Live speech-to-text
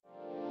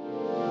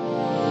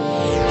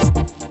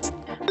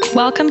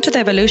Welcome to the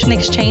Evolution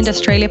Exchange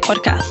Australia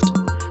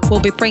podcast.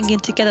 We'll be bringing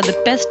together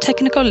the best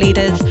technical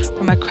leaders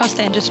from across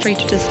the industry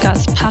to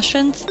discuss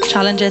passions,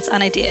 challenges,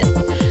 and ideas.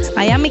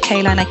 I am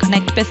Mikaela and I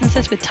connect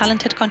businesses with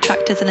talented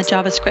contractors in the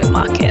JavaScript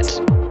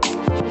market.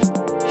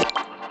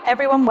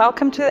 Everyone,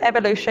 welcome to the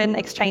Evolution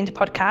Exchange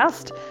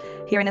podcast.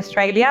 Here in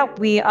Australia,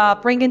 we are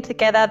bringing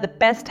together the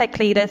best tech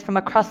leaders from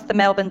across the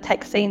Melbourne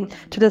tech scene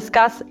to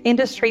discuss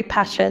industry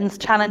passions,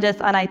 challenges,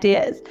 and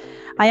ideas.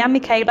 I am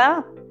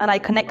Mikaela, and I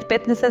connect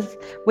businesses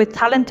with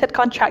talented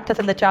contractors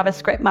in the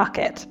JavaScript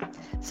market.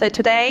 So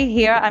today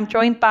here I'm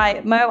joined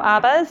by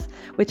Abbas,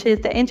 which is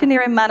the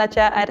engineering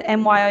manager at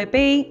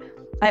MYOB.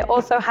 I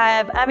also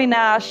have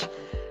Avinash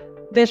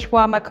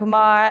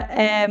Vishwakumar,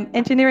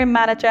 engineering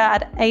manager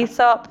at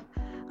Aesop.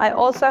 I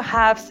also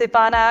have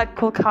Suvarna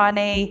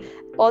Kulkarni,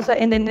 also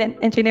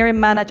engineering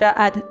manager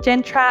at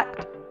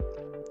Gentrack.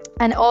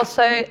 And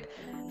also,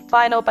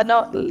 final but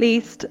not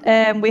least,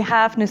 we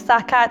have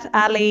Nuzakat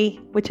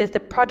Ali, which is the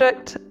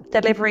product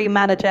delivery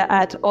manager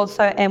at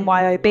also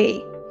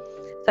MYOB.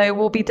 So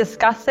we'll be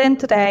discussing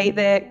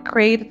today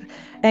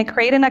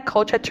creating a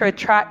culture to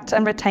attract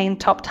and retain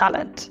top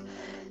talent.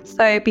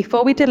 So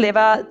before we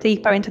deliver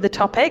deeper into the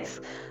topics,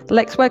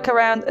 let's work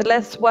around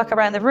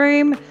the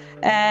room,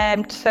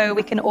 so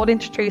we can all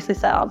introduce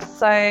ourselves.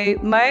 So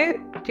Mo,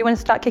 do you want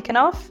to start kicking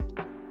off?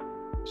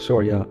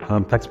 Sure, yeah.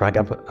 Thanks for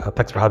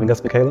having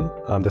us,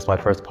 Mikaela. This is my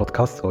first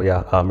podcast, so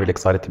yeah, I'm really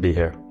excited to be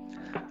here.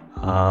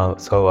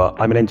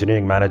 I'm an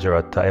engineering manager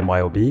at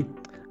MYOB.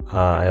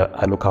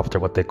 I look after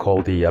what they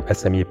call the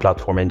SME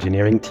platform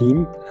engineering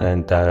team,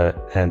 and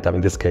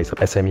in this case,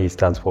 SME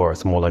stands for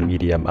small and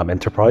medium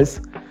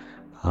enterprise.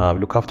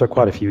 Look after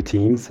quite a few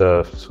teams,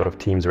 sort of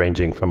teams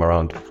ranging from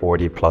around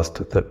 40 plus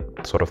to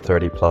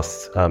 30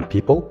 plus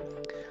people.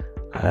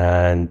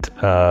 And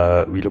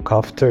we look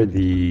after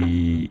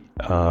the,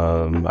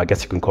 I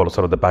guess you can call it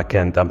sort of the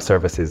back-end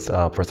services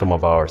for some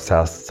of our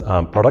SaaS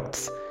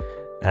products,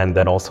 and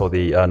then also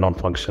the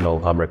non-functional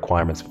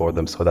requirements for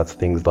them. So that's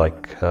things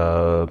like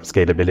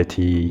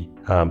scalability,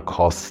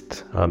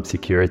 cost,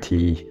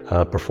 security,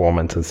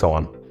 performance, and so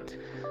on.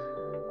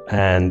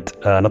 And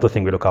another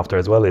thing we look after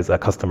as well is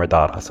customer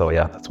data. So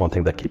yeah, that's one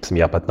thing that keeps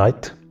me up at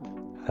night.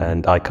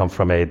 And I come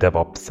from a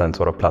DevOps and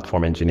sort of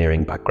platform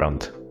engineering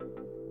background.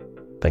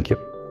 Thank you.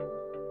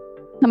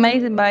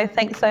 Amazing, Mo.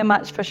 Thanks so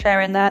much for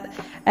sharing that.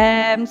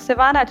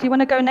 Suvarna, do you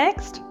want to go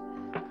next?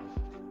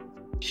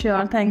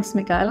 Sure. Thanks,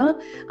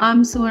 Mikaela.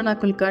 I'm Suvarna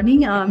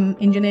Kulkarni. I'm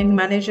engineering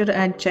manager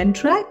at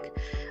Gentrack.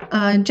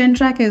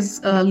 Gentrack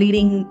is a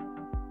leading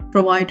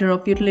provider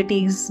of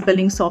utilities,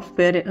 billing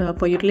software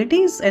for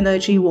utilities,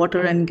 energy,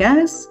 water, and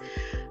gas.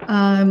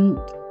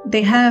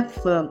 They have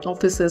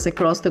offices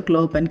across the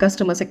globe and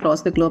customers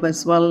across the globe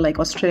as well, like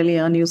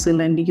Australia, New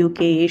Zealand,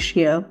 UK,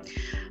 Asia.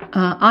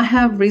 I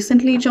have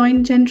recently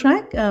joined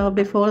Gentrack.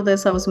 Before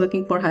this, I was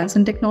working for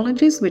Hansen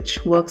Technologies,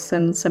 which works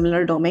in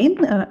similar domain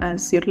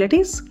as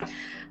utilities.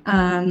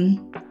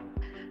 I'm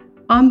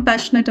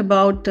passionate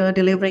about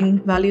delivering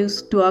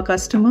values to our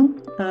customer.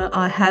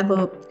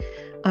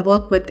 I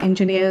work with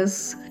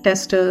engineers,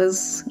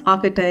 testers,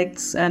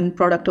 architects, and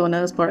product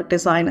owners, product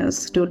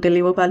designers to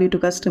deliver value to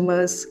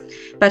customers.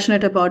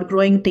 Passionate about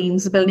growing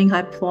teams, building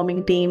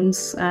high-performing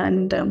teams,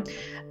 and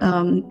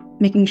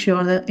making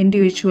sure the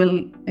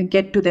individual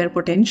get to their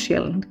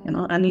potential,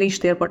 unleash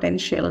their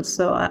potential.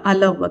 So I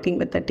love working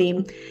with the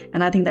team,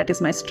 and I think that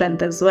is my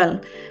strength as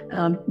well,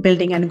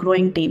 building and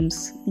growing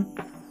teams.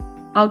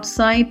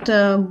 Outside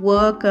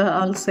work,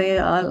 I'll say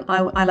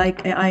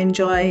I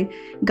enjoy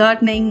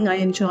gardening, I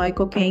enjoy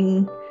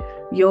cooking,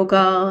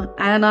 yoga,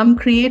 and I'm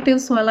creative,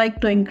 so I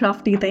like doing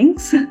crafty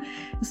things.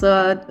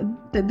 So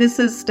this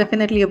is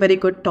definitely a very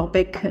good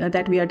topic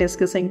that we are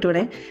discussing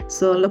today.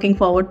 So looking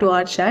forward to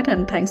our chat,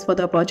 and thanks for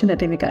the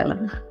opportunity,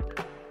 Mikaela.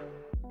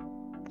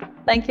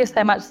 Thank you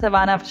so much,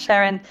 Suvarna, for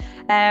sharing.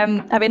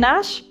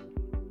 Avinash?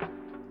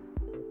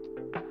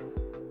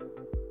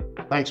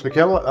 Thanks,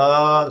 Mikaela.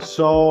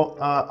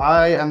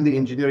 I am the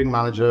engineering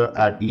manager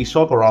at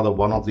Aesop, or rather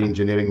one of the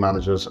engineering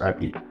managers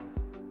at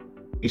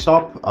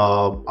Aesop.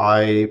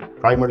 I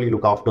primarily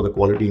look after the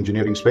quality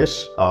engineering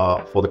space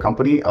for the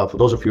company. For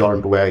those of you who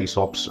aren't aware,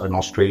 Aesop's an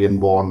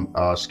Australian-born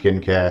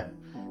skincare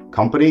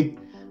company.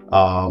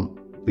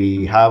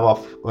 We have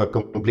a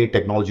complete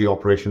technology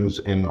operations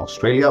in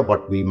Australia,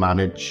 but we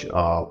manage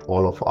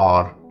all of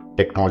our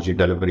technology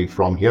delivery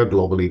from here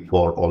globally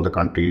for all the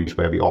countries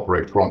where we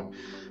operate from.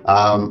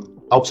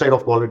 Outside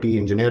of quality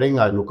engineering,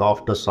 I look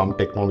after some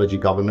technology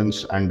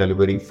governance and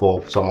delivery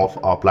for some of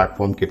our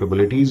platform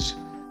capabilities,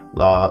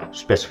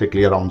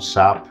 specifically around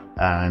SAP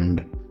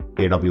and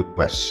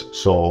AWS.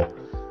 So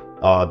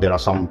there are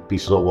some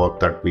pieces of work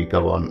that we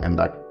govern in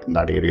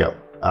that area.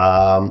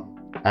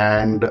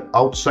 And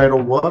outside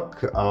of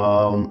work,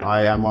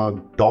 I am a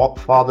dog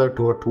father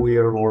to a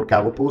 2-year-old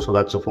Cavapoo, so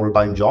that's a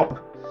full-time job.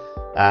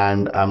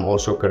 And I'm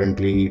also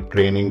currently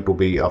training to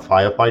be a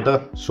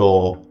firefighter.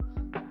 So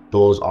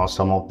those are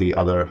some of the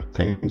other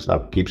things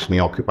that keeps me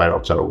occupied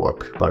outside of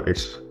work, but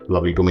it's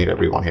lovely to meet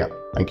everyone here.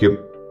 Thank you.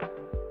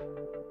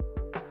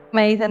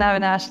 Amazing,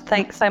 Avinash.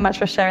 Thanks so much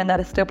for sharing that.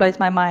 It still blows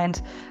my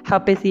mind how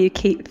busy you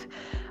keep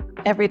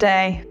every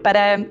day. But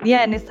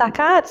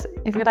Nuzakat,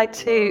 if you'd like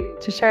to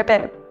share a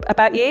bit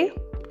about you.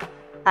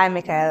 Hi,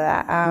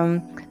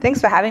 Mikaela. Thanks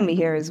for having me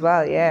here as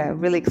well. Yeah,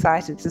 really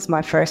excited. This is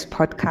my first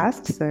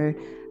podcast, so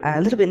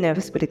a little bit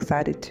nervous, but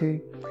excited too.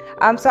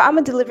 So I'm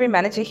a delivery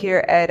manager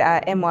here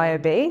at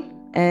MYOB,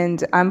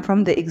 and I'm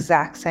from the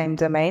exact same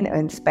domain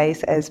and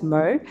space as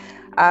Mo.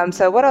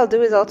 So what I'll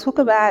do is I'll talk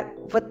about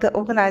what the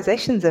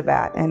organization's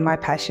about and my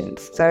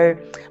passions. So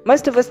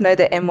most of us know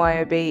that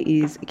MYOB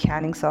is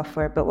accounting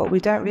software, but what we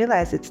don't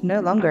realize, it's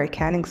no longer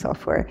accounting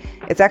software.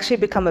 It's actually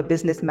become a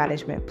business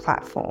management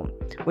platform,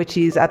 which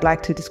is, I'd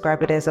like to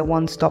describe it as a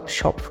one-stop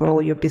shop for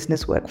all your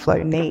business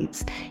workflow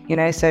needs.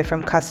 So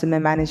from customer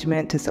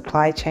management to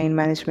supply chain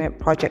management,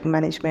 project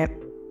management,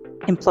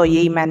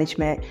 employee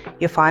management,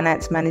 your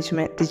finance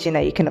management. Did you know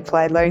you can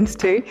apply loans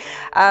too?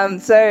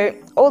 So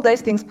all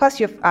those things, plus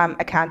your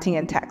accounting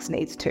and tax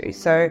needs too.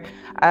 So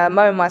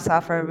Mo and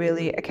myself are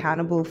really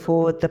accountable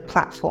for the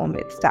platform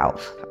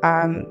itself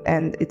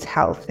and its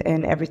health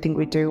and everything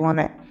we do on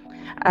it.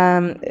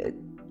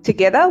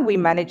 Together, we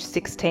manage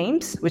 6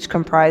 teams, which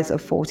comprise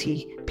of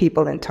 40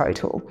 people in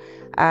total.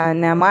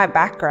 Now, my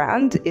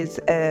background is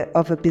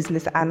of a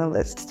business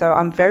analyst, so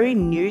I'm very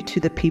new to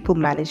the people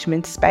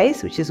management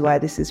space, which is why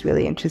this has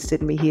really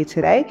interested me here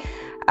today.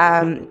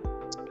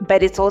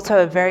 But it's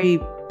also a very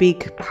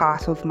big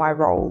part of my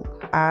role,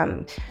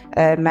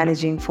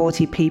 managing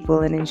 40 people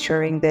and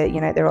ensuring that,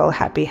 they're all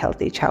happy,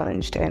 healthy,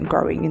 challenged, and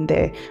growing in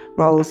their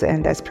roles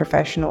and as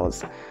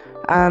professionals.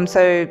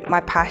 So my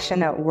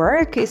passion at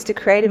work is to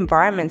create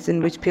environments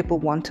in which people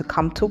want to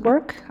come to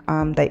work,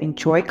 they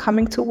enjoy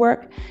coming to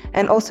work,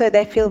 and also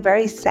they feel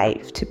very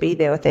safe to be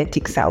their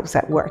authentic selves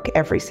at work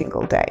every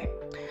single day.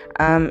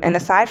 And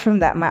aside from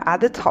that, my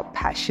other top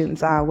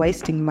passions are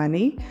wasting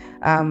money.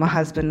 My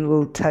husband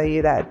will tell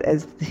you that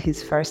as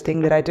his first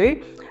thing that I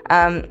do.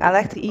 I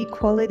like to eat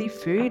quality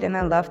food and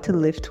I love to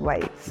lift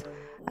weights.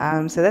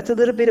 So that's a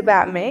little bit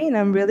about me, and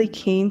I'm really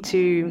keen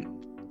to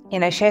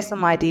share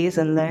some ideas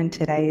and learn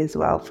today as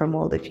well from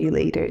all of you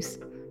leaders.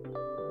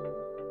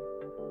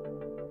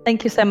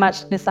 Thank you so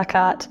much,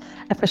 Nuzakat,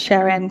 for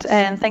sharing.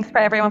 And thanks for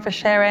everyone for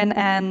sharing.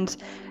 And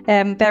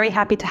very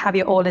happy to have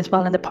you all as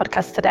well in the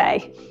podcast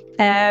today.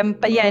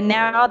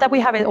 Now that we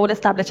have it all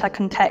established, our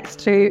context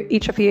to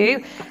each of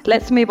you,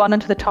 let's move on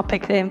into the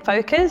topic in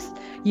focus.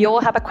 You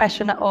all have a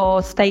question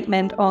or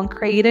statement on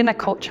creating a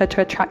culture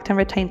to attract and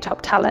retain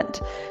top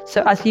talent.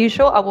 So as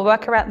usual, I will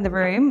work around the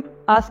room,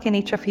 asking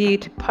each of you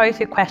to pose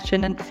your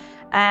question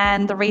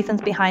and the reasons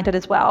behind it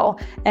as well.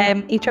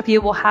 Each of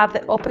you will have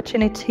the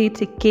opportunity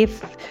to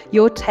give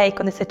your take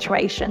on the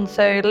situation.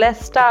 So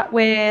let's start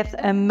with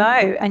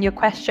Mo and your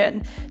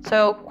question.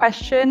 So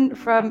question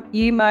from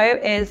you, Mo,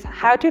 is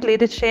how do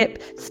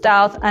leadership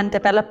styles and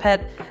developer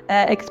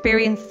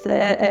experience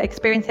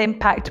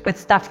impact with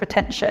staff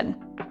retention?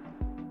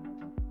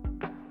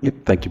 Yep,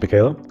 thank you,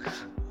 Mikaela.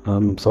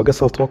 So I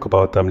guess I'll talk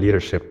about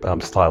leadership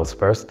styles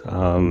first.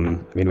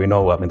 We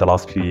know in the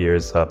last few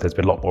years there's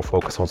been a lot more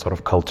focus on sort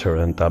of culture,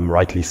 and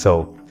rightly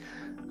so,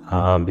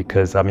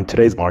 because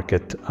today's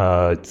market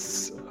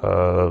it's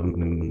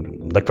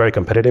very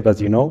competitive, as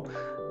you know.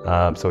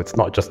 So it's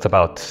not just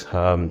about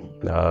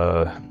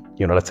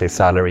let's say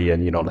salary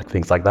and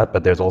things like that,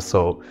 but there's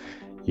also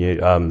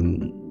how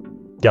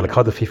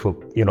the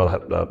people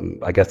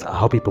I guess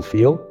how people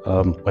feel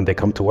when they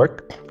come to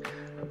work.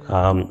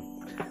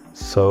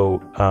 Some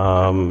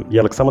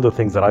of the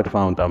things that I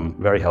found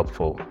very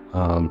helpful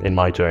in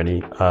my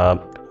journey.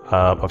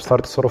 I've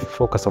started to sort of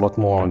focus a lot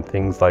more on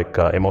things like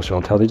emotional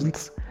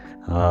intelligence,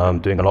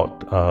 doing a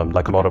lot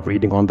of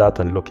reading on that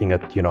and looking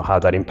at how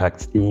that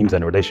impacts teams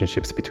and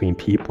relationships between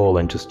people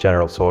and just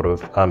general sort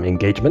of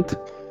engagement.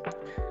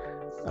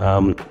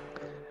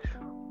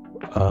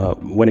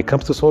 When it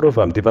comes to sort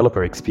of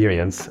developer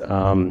experience,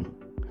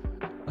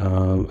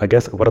 I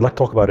guess what I'd like to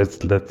talk about is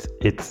that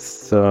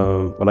it's,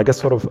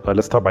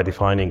 let's start by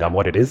defining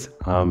what it is.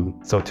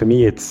 So to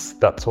me, it's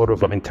that sort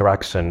of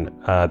interaction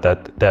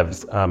that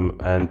devs,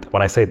 and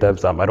when I say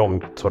devs, I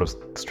don't sort of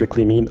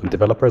strictly mean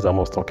developers. I'm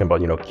also talking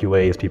about,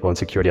 QAs, people in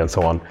security and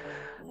so on.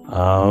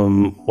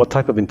 What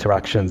type of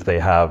interactions they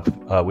have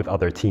with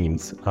other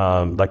teams.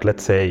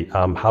 Let's say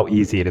how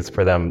easy it is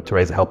for them to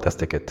raise a help desk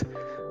ticket.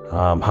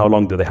 How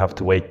long do they have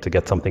to wait to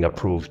get something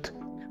approved?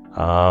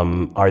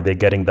 Are they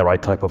getting the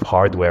right type of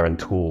hardware and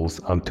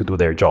tools to do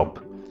their job?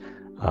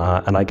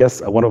 And I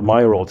guess one of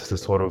my roles is to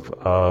sort of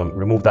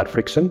remove that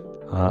friction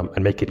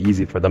and make it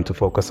easy for them to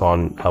focus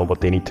on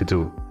what they need to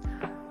do.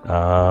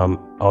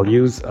 I'll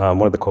use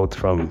one of the quotes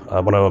from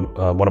one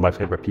of my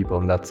favorite people,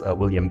 and that's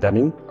William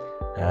Deming.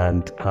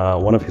 And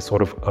one of his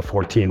sort of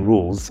 14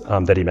 rules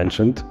that he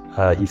mentioned,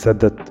 he said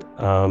that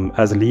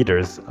as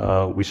leaders,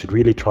 we should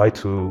really try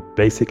to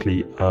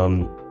basically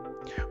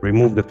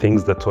remove the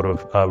things that sort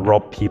of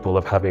rob people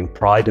of having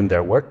pride in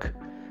their work.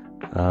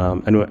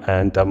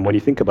 And when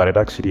you think about it,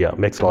 actually, it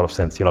makes a lot of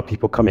sense.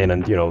 People come in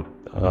and,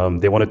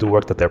 they want to do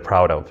work that they're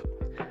proud of.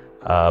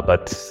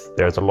 but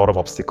there's a lot of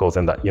obstacles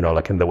in that,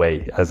 like in the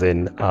way, as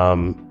in,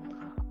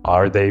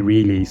 are they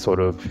really sort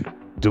of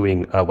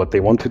doing what they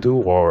want to do,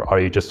 or are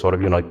you just sort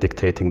of,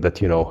 dictating that,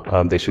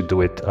 they should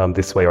do it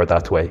this way or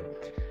that way?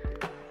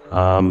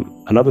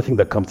 Another thing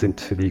that comes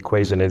into the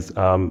equation is,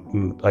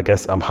 I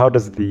guess, how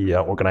does the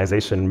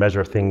organization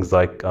measure things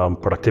like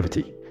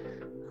productivity?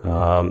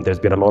 There's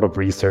been a lot of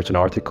research and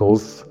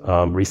articles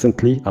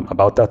recently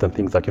about that, and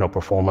things like,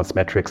 performance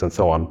metrics and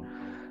so on.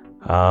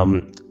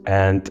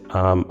 And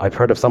I've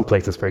heard of some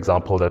places, for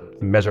example,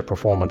 that measure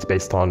performance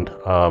based on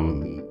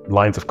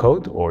lines of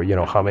code, or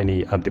how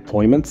many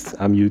deployments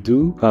you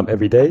do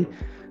every day.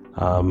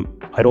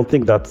 I don't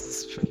think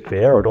that's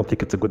fair, or don't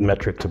think it's a good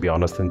metric, to be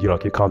honest. And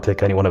you can't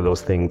take any one of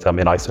those things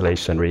in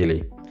isolation,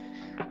 really.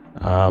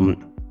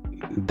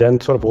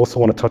 Then sort of also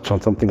want to touch on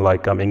something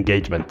like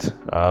engagement,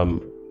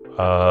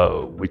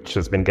 which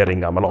has been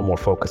getting a lot more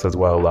focus as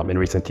well in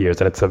recent years,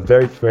 and it's a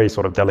very, very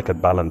sort of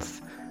delicate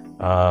balance.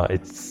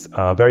 It's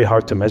very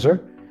hard to measure,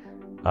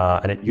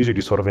 and it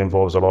usually sort of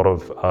involves a lot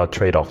of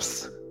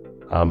trade-offs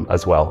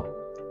as well.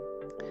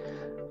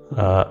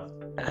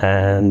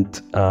 And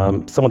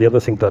some of the other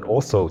things that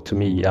also, to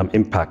me,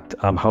 impact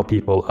how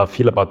people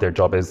feel about their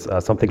job is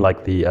something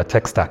like the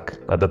tech stack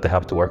that they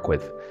have to work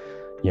with.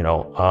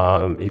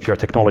 If your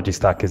technology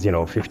stack is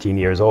 15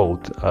 years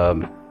old,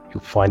 you'll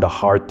find a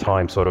hard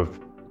time sort of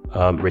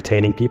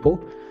retaining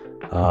people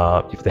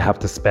if they have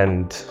to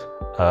spend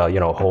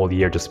a whole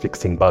year just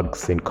fixing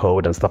bugs in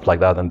code and stuff like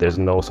that, and there's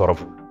no sort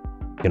of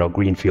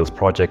greenfields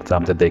project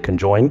that they can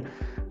join.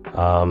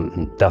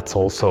 That's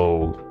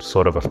also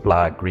sort of a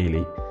flag,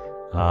 really.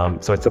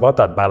 So it's about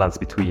that balance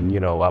between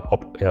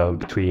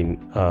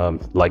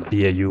like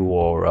BAU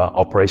or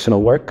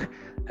operational work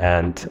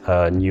and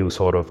new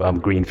sort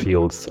of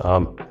greenfields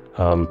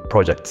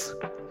projects.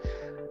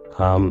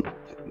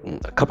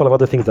 A couple of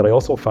other things that I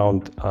also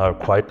found are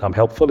quite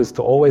helpful is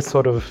to always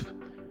sort of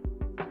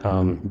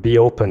be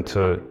open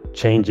to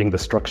changing the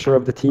structure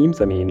of the teams.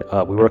 I mean,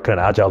 we work in an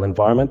agile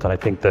environment, and I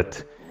think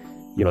that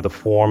the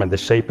form and the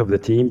shape of the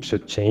team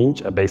should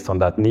change based on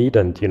that need,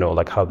 and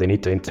like how they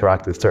need to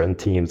interact with certain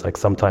teams. Like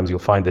sometimes you'll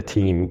find a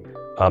team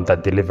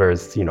that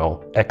delivers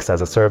X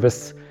as a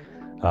service.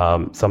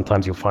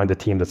 Sometimes you'll find a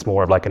team that's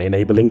more of like an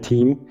enabling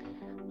team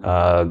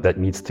that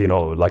needs to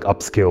like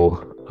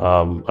upskill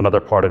another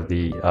part of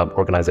the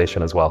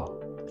organization as well.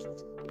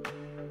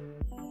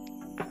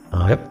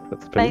 Yep,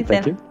 that's brilliant.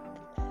 Thank you.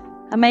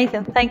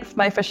 Amazing. Thanks,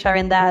 Mo, for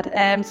sharing that.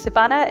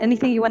 Suvarna,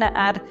 anything you want to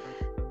add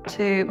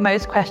to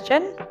Mo's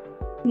question?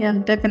 Yeah,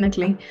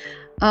 definitely.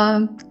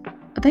 I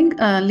think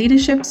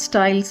leadership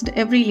styles,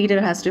 every leader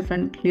has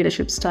different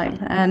leadership style,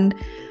 and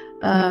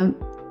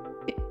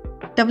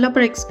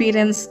developer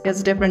experience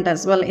is different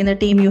as well. In a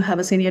team, you have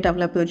a senior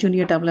developer,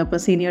 junior developer,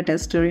 senior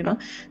tester,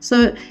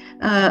 So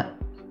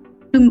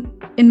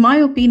in my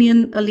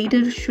opinion, a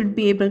leader should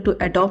be able to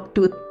adapt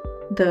to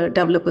the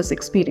developer's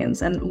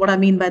experience. And what I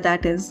mean by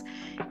that is,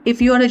 if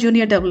you are a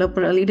junior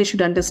developer, a leader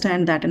should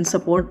understand that and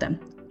support them.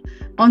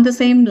 On the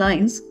same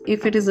lines,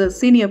 if it is a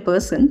senior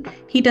person,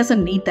 he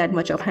doesn't need that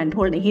much of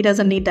handholding. He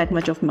doesn't need that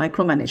much of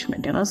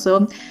micromanagement,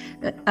 So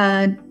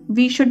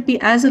we should be,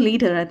 as a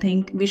leader, I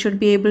think we should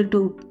be able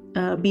to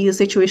be a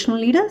situational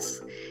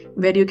leaders,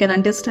 where you can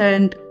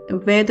understand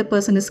where the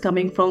person is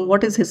coming from,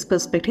 what is his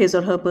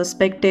or her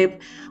perspective,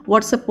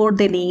 what support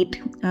they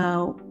need,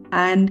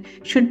 and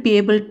should be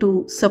able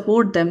to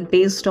support them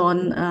based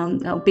on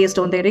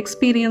their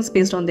experience,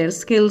 based on their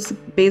skills,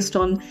 based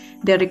on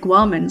their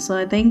requirements. So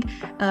I think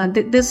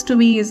this to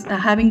me is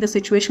having the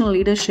situational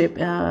leadership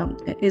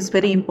is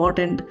very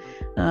important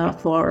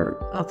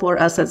for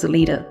us as a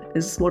leader,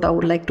 is what I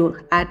would like to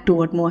add to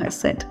what Mo has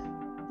said.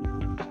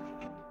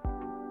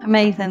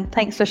 Amazing.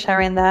 Thanks for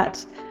sharing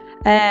that.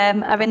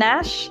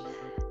 Avinash,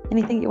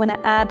 anything you want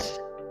to add?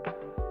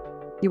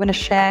 You want to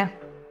share?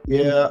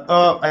 Yeah,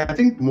 I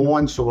think Mo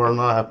and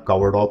Suvarna have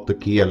covered up the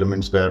key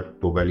elements there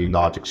to a very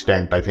large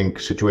extent. I think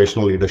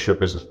situational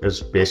leadership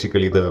is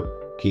basically the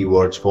key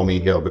words for me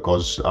here,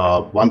 because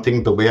one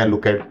thing, the way I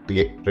look at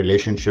the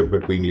relationship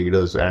between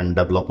leaders and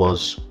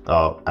developers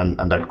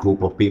and that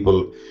group of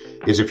people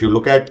is, if you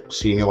look at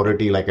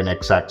seniority like an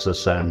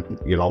x-axis and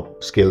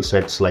skill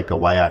sets like a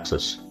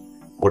y-axis,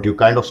 what you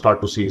kind of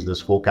start to see is there's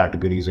 4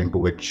 categories into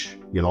which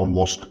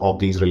most of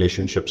these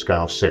relationships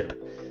kind of sit.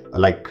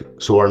 Like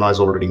Suvarna has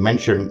already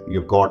mentioned,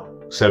 you've got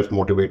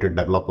self-motivated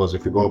developers.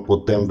 If you're going to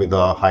put them with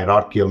a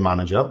hierarchical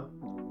manager,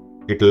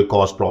 it will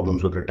cause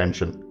problems with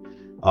retention.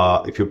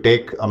 If you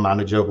take a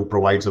manager who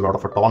provides a lot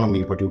of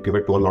autonomy, but you give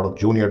it to a lot of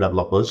junior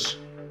developers,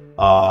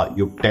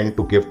 you tend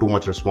to give too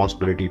much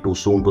responsibility too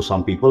soon to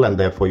some people, and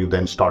therefore you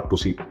then start to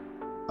see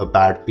a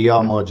bad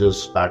PR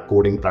merges, bad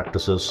coding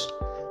practices,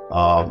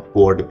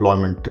 poor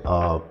deployment,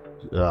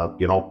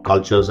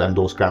 cultures and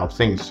those kind of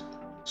things.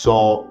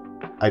 So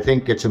I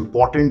think it's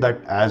important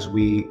that as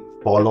we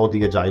follow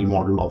the agile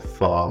model of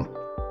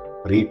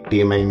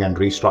reteaming and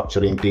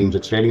restructuring teams,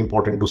 it's really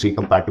important to see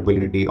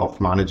compatibility of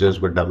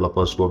managers with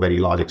developers to a very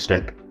large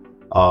extent.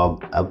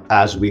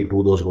 as we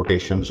do those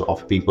rotations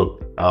of people.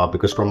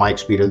 Because from my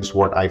experience,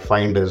 what I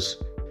find is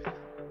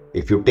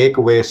if you take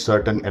away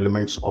certain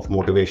elements of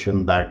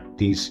motivation that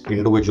these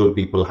individual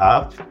people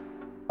have,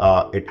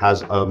 it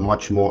has a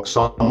much more,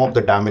 some of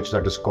the damage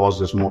that is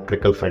caused is more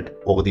trickle fed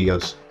over the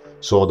years.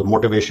 So the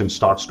motivation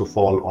starts to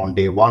fall on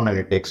day one, and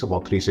it takes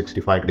about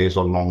 365 days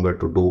or longer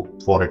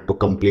for it to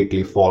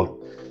completely fall.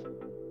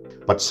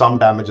 But some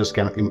damages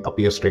can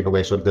appear straight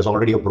away. So if there's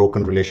already a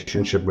broken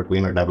relationship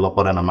between a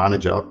developer and a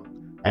manager,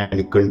 and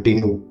you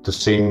continue the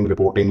same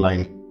reporting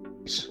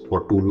lines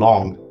for too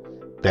long,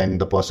 then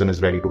the person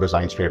is ready to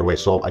resign straight away.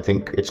 So I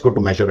think it's good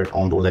to measure it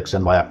on those X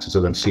and Y axes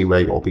and see where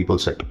your people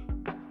sit.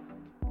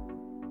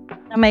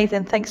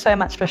 Amazing. Thanks so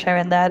much for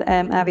sharing that,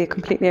 Avi. I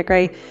completely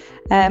agree.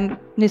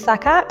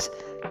 Nuzakat,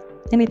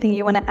 anything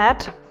you want to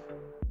add?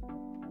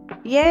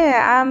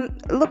 Yeah,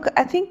 look,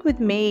 I think with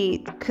me,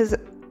 because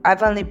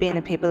I've only been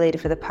a people leader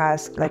for the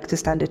past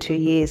just under 2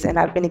 years, and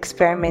I've been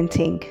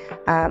experimenting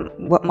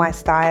what my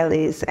style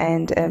is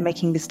and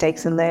making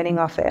mistakes and learning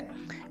off it.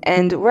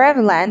 And where I've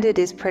landed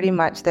is pretty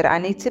much that I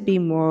need to be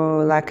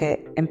more like an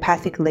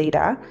empathic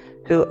leader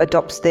who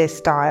adopts their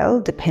style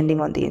depending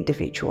on the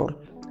individual.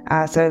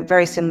 So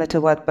very similar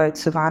to what both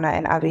Suvarna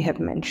and Avi have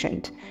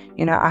mentioned.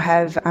 I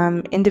have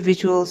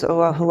individuals who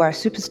are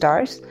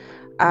superstars.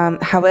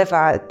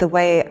 However, the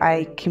way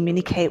I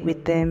communicate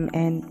with them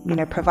and,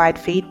 provide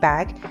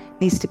feedback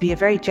needs to be a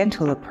very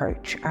gentle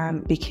approach,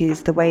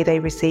 because the way they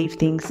receive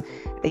things,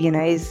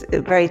 is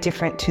very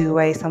different to the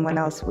way someone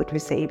else would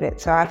receive it.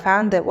 So I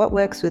found that what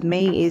works with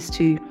me is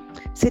to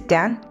sit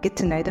down, get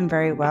to know them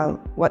very well,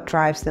 what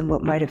drives them,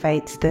 what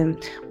motivates them,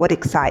 what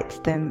excites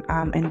them,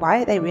 and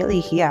why are they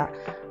really here?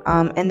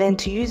 And then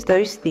to use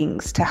those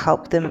things to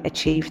help them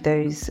achieve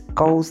those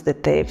goals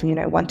that they've,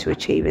 want to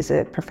achieve as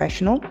a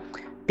professional.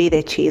 Be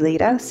their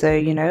cheerleader,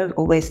 so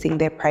always sing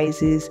their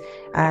praises,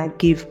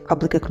 give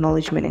public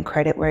acknowledgement and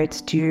credit where it's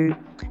due,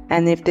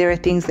 and if there are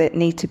things that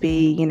need to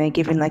be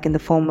given in the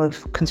form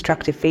of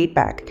constructive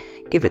feedback,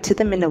 give it to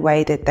them in a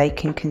way that they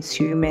can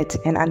consume it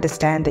and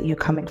understand that you're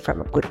coming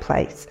from a good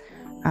place.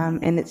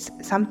 And it's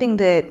something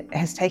that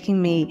has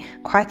taken me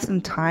quite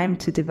some time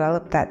to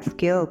develop that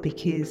skill,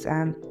 because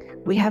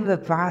we have a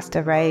vast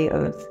array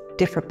of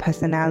different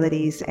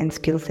personalities and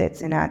skill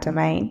sets in our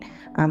domain.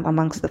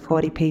 Amongst the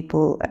 40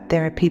 people,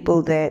 there are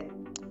people that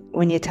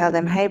when you tell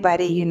them, hey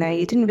buddy, you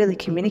didn't really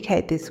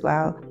communicate this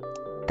well,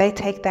 they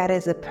take that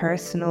as a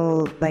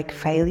personal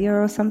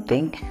failure or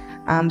something.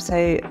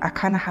 So I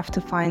kind of have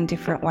to find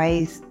different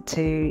ways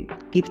to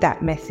give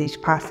that message,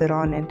 pass it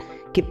on, and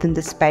give them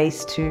the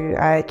space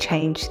to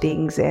change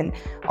things and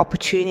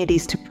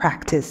opportunities to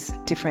practice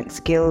different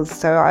skills.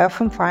 So I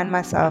often find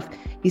myself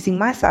using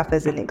myself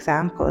as an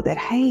example that,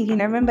 hey,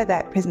 remember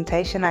that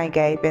presentation I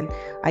gave and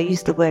I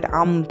used the word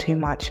too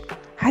much.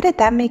 How did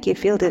that make you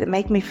feel? Did it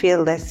make me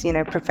feel less,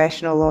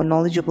 professional or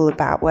knowledgeable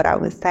about what I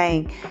was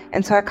saying?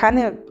 And so I kind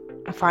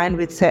of find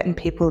with certain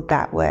people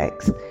that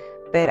works.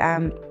 But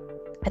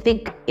I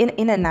think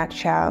in a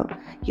nutshell,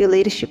 your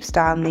leadership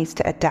style needs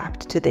to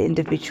adapt to the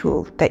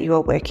individual that you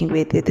are working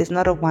with. There's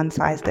not a one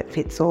size that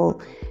fits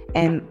all.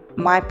 And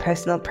my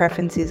personal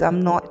preference is I'm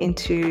not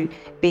into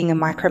being a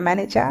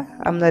micromanager.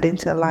 I'm not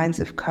into lines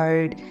of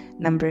code,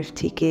 number of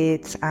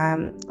tickets,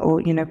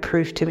 or,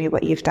 prove to me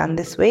what you've done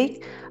this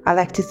week. I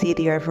like to see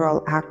the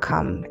overall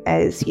outcome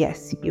as,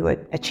 yes, you are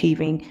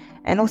achieving,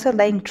 and also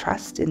laying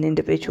trust in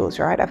individuals,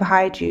 right? I've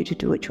hired you to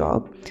do a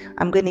job.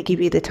 I'm going to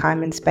give you the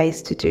time and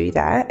space to do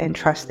that and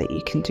trust that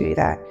you can do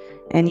that.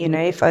 And,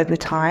 if over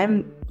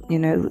time,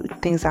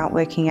 things aren't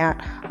working out,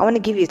 I want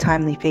to give you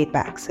timely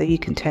feedback so you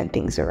can turn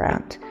things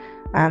around.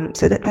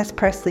 So that's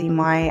personally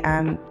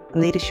my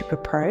leadership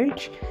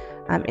approach.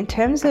 In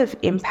terms of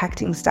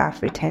impacting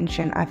staff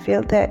retention, I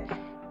feel that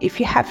if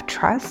you have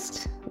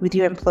trust with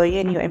your employee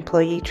and your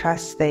employee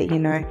trusts that,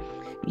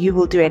 you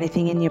will do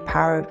anything in your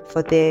power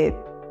for their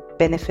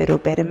benefit or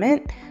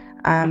betterment,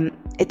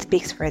 it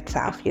speaks for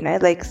itself.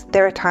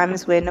 There are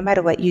times where no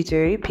matter what you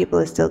do, people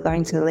are still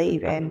going to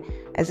leave. And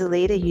as a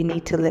leader, you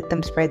need to let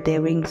them spread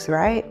their wings,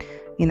 right?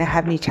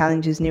 Have new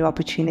challenges, new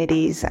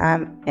opportunities,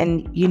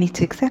 and you need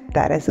to accept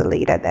that as a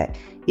leader, that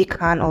you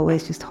can't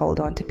always just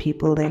hold on to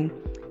people and,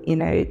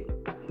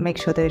 make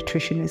sure the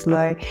attrition is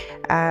low.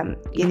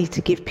 You need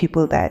to give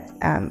people that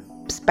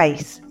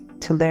space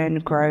to learn,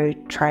 grow,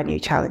 try new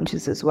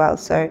challenges as well.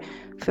 So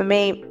for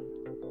me,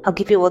 I'll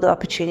give you all the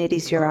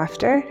opportunities you're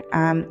after.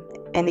 And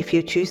if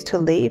you choose to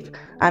leave,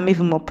 I'm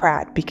even more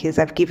proud because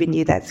I've given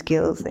you that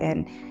skills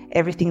and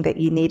everything that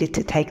you needed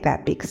to take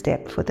that big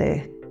step for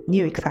the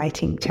new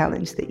exciting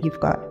challenge that you've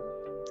got.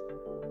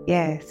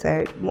 Yeah,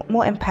 so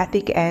more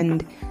empathic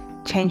and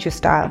change your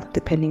style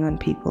depending on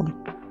people.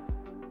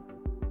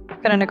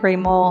 Couldn't agree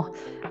more.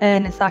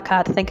 And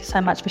Nuzakat, thank you so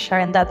much for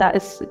sharing that. That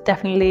is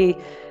definitely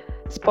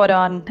spot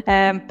on.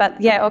 But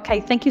yeah, okay,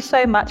 thank you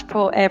so much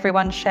for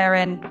everyone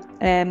sharing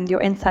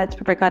your insights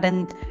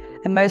regarding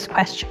and most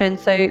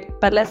questions.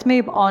 But let's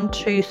move on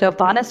to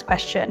Suvarna's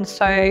question.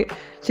 So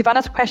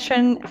Suvarna's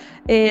question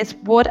is,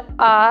 what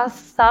are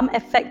some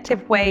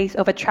effective ways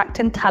of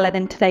attracting talent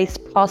in today's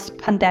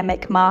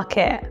post-pandemic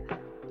market?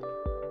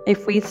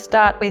 If we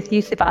start with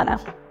you, Suvarna.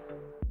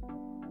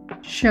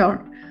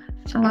 Sure.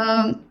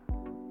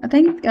 I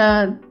think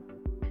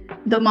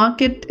the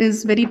market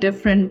is very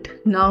different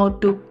now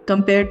to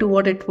compare to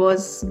what it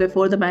was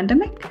before the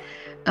pandemic.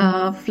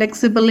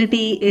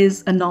 Flexibility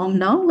is a norm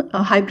now.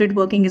 Hybrid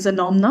working is a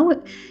norm now.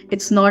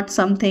 It's not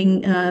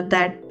something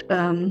that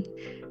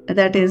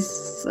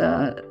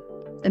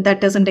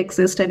doesn't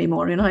exist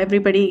anymore.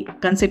 Everybody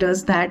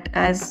considers that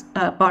as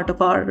part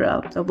of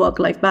our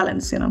work-life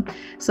balance.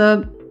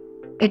 So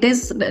it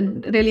is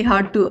really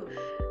hard to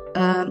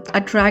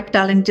attract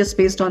talent just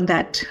based on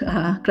that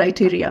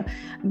criteria.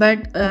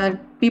 But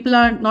people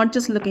are not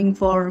just looking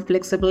for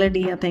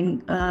flexibility. I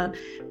think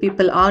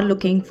people are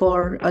looking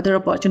for other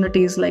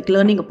opportunities, like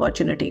learning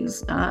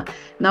opportunities.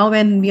 Now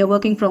when we are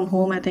working from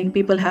home, I think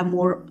people have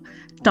more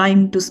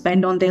time to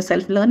spend on their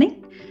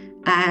self-learning.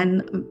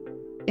 And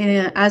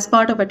as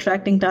part of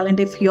attracting talent,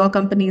 if your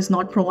company is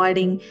not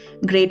providing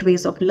great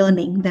ways of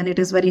learning, then it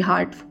is very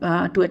hard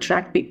to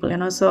attract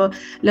people. So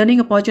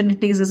learning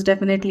opportunities is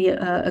definitely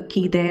a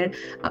key there.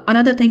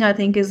 Another thing I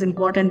think is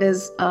important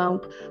is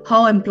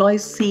how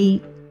employees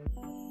see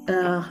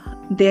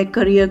their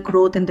career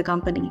growth in the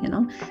company.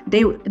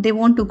 They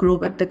want to grow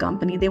with the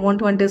company. They want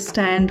to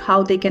understand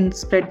how they can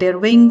spread their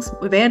wings,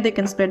 where they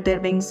can spread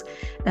their wings.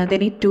 They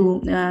need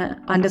to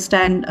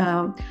understand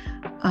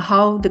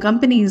how the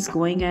company is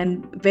going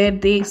and where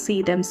they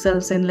see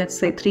themselves in, let's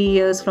say, 3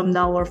 years from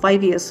now or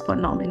 5 years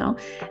from now.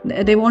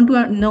 They want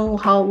to know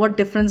what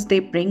difference they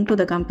bring to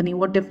the company,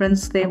 what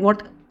difference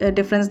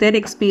their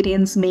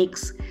experience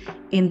makes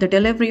in the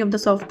delivery of the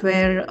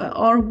software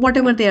or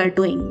whatever they are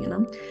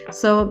doing.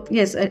 So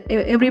yes,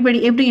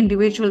 every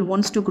individual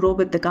wants to grow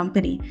with the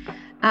company,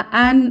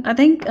 and I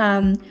think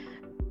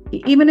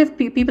even if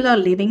people are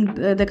leaving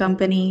the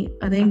company,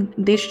 I think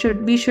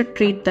we should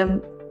treat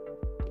them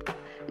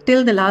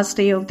till the last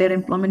day of their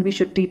employment. We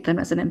should treat them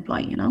as an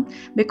employee,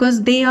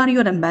 because they are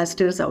your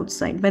ambassadors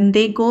outside. When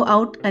they go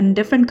out in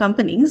different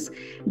companies,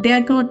 they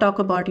are going to talk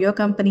about your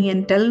company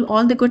and tell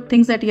all the good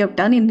things that you have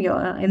done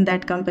in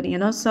that company.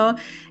 So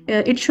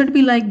it should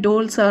be like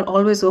doors are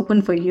always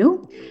open for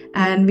you,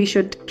 and we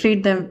should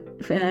treat them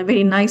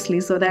very nicely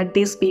so that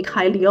they speak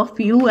highly of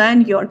you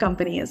and your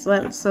company as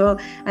well. So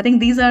I think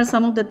these are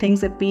some of the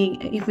things that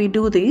if we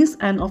do these,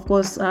 and of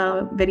course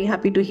very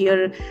happy to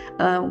hear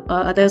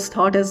others'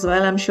 thought as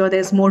well. I'm sure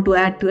there's more to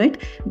add to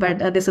it,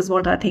 but this is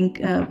what I think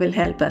will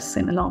help us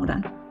in the long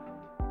run.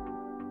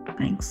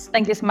 Thanks.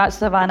 Thank you so much,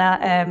 Suvarna.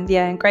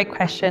 And great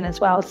question as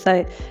well.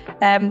 So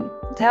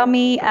tell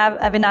me,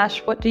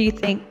 Avinash, what do you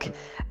think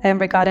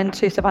regarding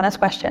to Suvarna's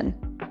question?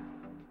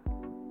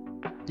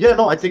 Yeah,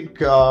 no, I think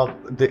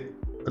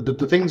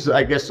the things,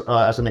 I guess,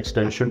 as an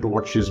extension to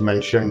what she's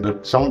mentioned,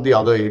 that some of the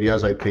other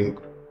areas, I think,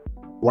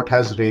 what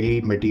has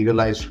really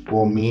materialized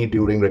for me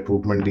during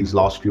recruitment these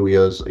last few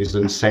years is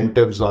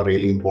incentives are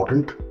really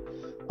important.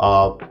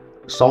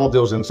 Some of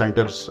those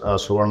incentives,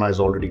 Suvarna has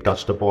already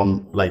touched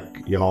upon,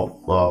 like,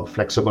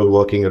 flexible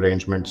working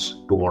arrangements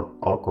to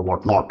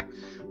whatnot.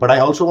 But I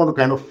also want to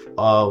kind of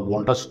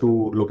want us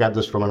to look at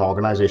this from an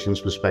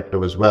organization's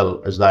perspective as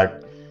well, is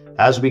that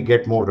as we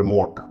get more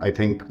remote, I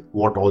think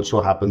what also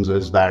happens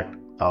is that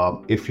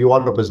if you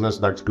are a business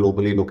that's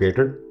globally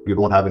located, you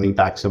don't have any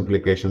tax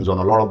implications on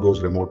a lot of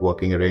those remote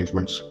working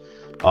arrangements.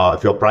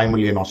 If you're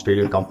primarily an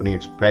Australian company,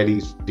 it's fairly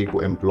easy to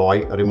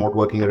employ a remote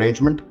working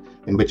arrangement,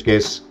 in which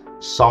case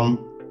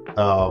some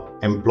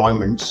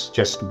employments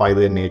just by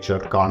their nature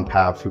can't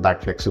have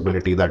that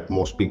flexibility that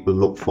most people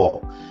look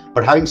for.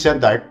 But having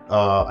said that,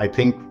 I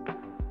think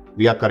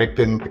we are correct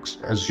in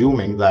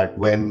assuming that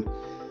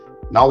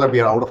now that we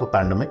are out of a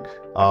pandemic,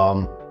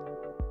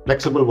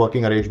 flexible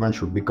working arrangements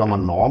should become a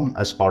norm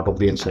as part of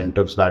the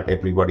incentives that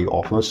everybody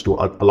offers to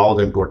allow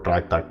them to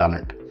attract that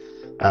talent.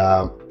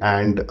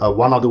 And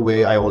one other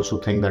way I also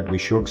think that we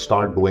should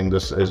start doing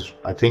this is,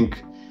 I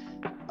think,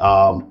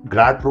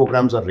 grad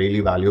programs are really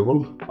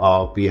valuable.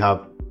 We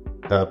have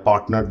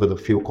partnered with a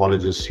few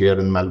colleges here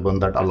in Melbourne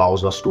that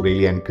allows us to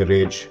really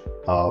encourage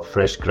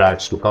fresh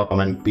grads to come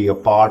and be a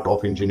part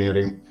of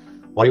engineering,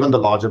 or even the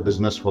larger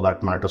business for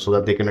that matter, so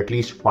that they can at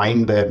least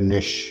find their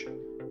niche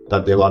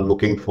that they are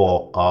looking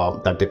for,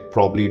 that they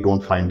probably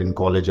don't find in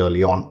college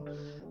early on.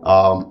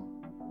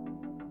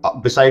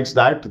 Besides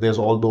that, there's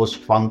all those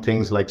fun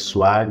things like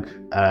swag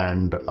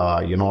and,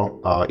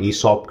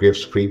 Aesop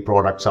gives free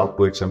products out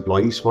to its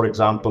employees, for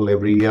example,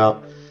 every year.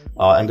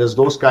 And there's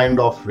those kind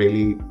of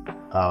really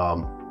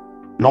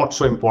not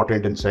so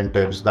important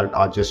incentives that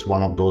are just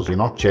one of those,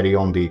 cherry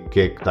on the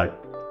cake that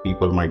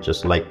people might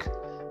just like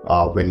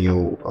when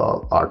you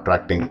are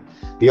attracting.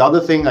 The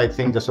other thing I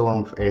think, just I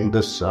want to end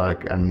this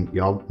and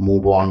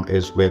move on,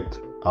 is with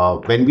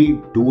when we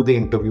do the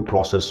interview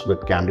process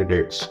with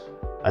candidates,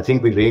 I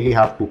think we really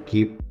have to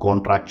keep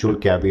contractual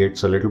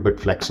caveats a little bit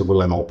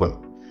flexible and open,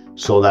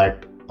 so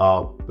that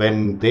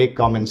when they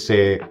come and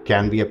say,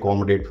 can we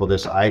accommodate for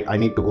this? I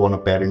need to go on a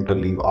parental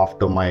leave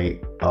after my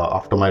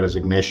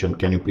resignation.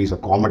 Can you please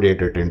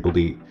accommodate it into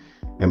the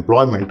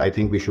employment? I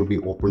think we should be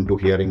open to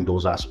hearing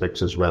those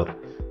aspects as well.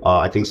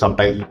 I think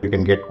sometimes we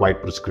can get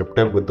quite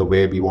prescriptive with the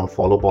way we want to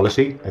follow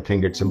policy. I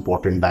think it's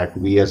important that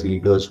we as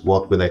leaders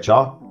work with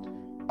HR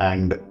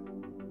and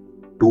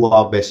do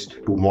our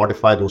best to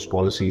modify those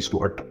policies to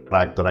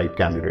attract the right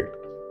candidate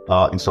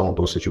in some of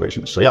those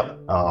situations. So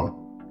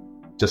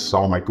just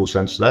some of my 2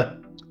 cents there.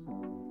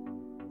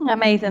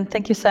 Amazing.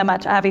 Thank you so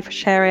much, Avi, for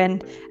sharing.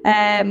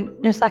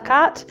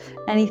 Nuzakat,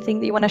 anything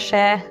that you want to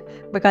share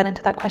regarding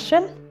to that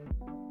question?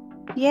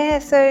 Yeah,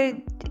 so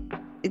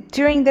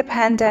during the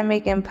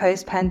pandemic and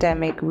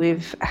post-pandemic,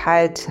 we've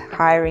had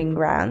hiring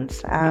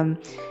rounds.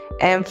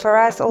 And for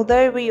us,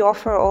 although we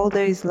offer all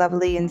those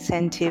lovely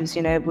incentives,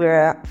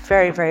 we're a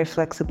very, very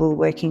flexible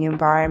working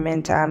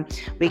environment.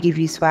 We give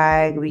you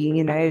swag,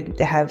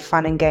 they have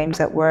fun and games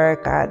at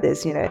work.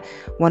 There's,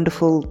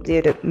 wonderful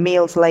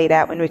meals laid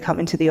out when we come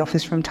into the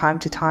office from time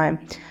to time.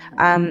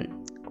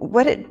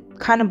 What it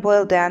kind of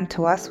boiled down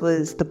to us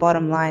was the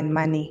bottom line,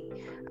 money.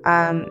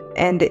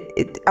 And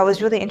I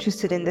was really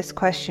interested in this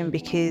question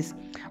because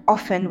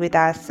often with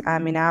us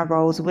in our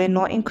roles, we're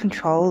not in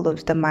control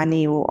of the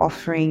money or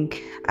offering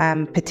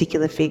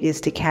particular figures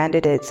to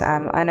candidates.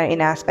 I know in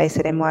our space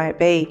at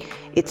MYOB,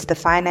 it's the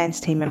finance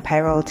team and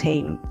payroll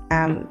team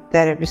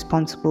that are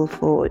responsible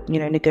for,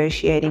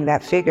 negotiating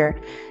that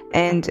figure.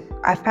 And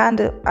I found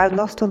that I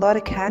lost a lot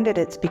of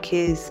candidates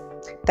because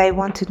they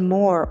wanted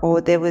more,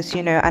 or there was,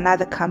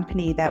 another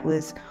company that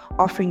was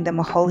offering them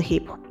a whole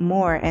heap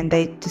more, and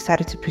they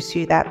decided to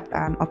pursue that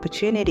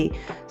opportunity.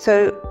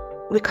 So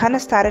we kind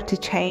of started to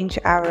change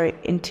our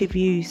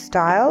interview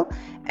style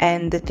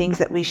and the things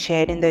that we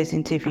shared in those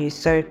interviews.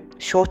 So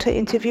shorter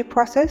interview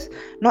process,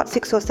 not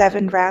 6 or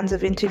 7 rounds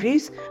of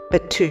interviews,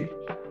 but 2.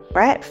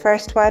 Right?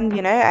 First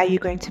one, are you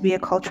going to be a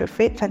cultural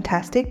fit?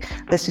 Fantastic.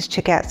 Let's just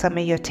check out some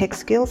of your tech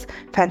skills.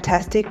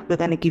 Fantastic. We're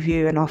going to give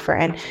you an offer.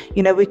 And,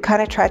 we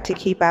kind of tried to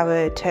keep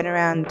our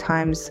turnaround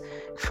times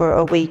for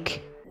a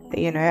week,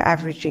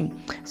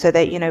 averaging, so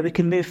that, we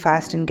can move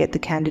fast and get the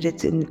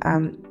candidates in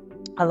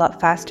a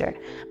lot faster.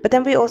 But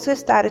then we also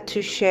started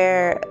to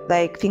share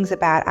things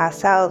about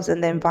ourselves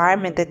and the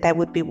environment that they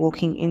would be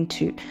walking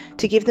into,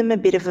 to give them a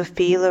bit of a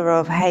feeler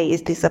of, hey,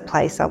 is this a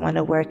place I want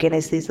to work in?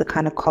 Is these the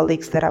kind of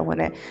colleagues that I want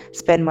to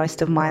spend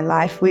most of my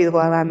life with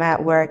while I'm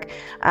at work?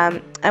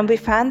 And we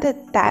found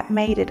that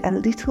made it a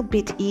little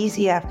bit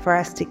easier for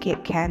us to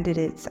get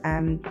candidates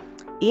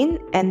in,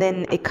 and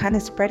then it kind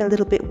of spread a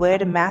little bit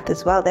word of mouth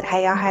as well, that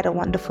hey, I had a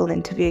wonderful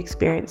interview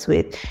experience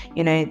with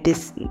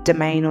this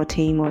domain or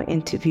team or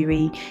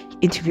interviewer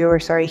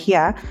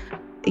here.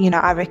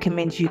 I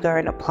recommend you go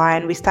and apply.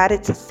 And we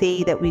started to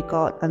see that we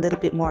got a little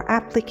bit more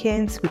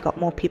applicants, we got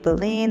more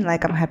people in.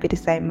 I'm happy to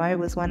say Mo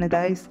was one of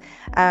those,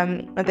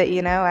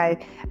 that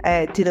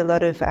I did a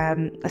lot of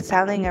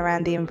selling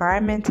around the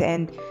environment.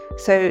 And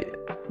so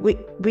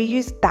we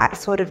use that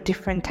sort of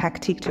different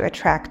tactic to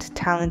attract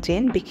talent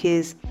in,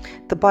 because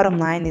the bottom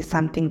line is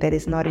something that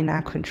is not in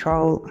our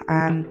control.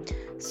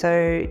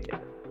 So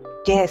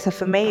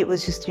for me, it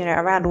was just,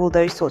 around all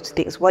those sorts of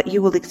things, what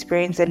you will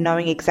experience and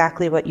knowing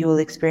exactly what you will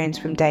experience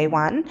from day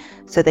one,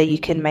 so that you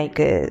can make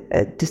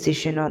a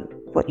decision on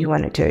what you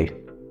want to do.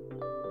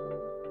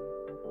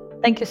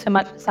 Thank you so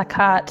much,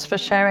 Zakat, for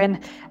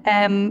sharing.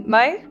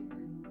 Mo?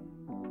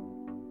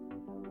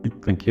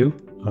 Thank you.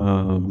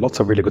 Lots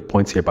of really good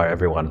points here by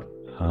everyone.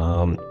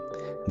 I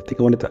think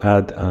I wanted to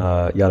add,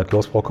 like you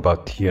also spoke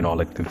about,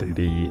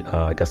 the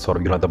I guess sort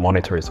of, the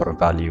monetary sort of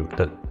value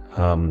that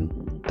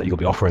you'll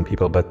be offering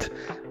people. But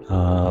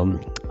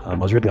I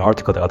was reading an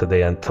article the other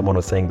day, and someone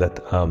was saying that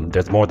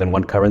there's more than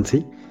one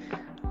currency,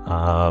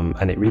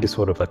 and it really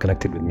sort of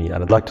connected with me.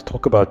 And I'd like to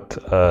talk about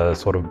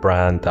sort of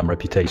brand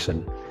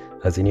reputation,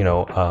 as in,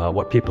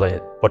 what people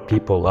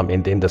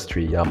in the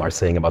industry are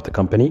saying about the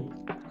company.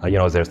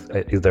 Is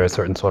there a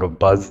certain sort of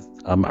buzz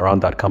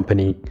around that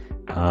company?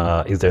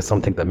 Is there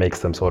something that makes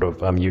them sort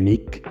of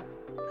unique?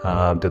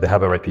 Do they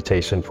have a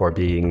reputation for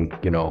being,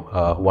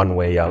 one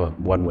way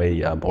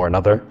or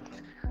another?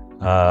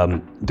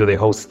 Do they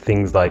host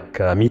things like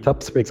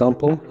meetups, for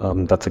example?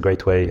 That's a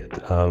great way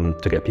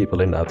to get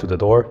people in through the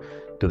door.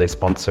 Do they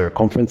sponsor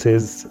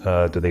conferences?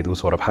 Do they do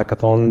sort of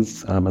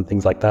hackathons and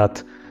things like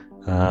that?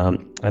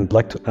 And I'd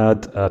like to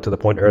add to the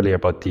point earlier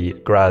about the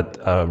grad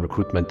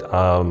recruitment.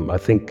 I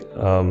think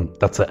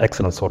that's an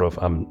excellent sort of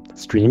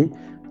stream.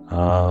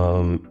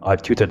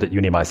 I've tutored at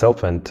uni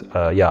myself, and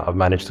I've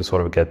managed to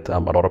sort of get a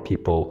lot of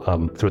people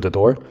through the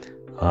door.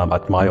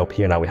 At MYOB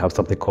here now, we have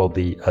something called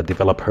the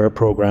Develop Her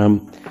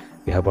program.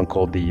 We have one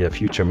called the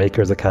Future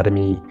Makers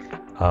Academy.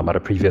 At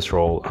a previous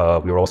role,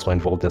 we were also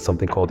involved in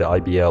something called the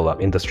IBL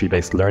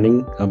Industry-Based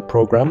Learning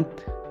program.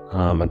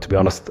 And to be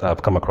honest,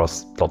 I've come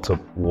across lots of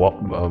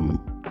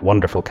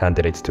wonderful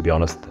candidates, to be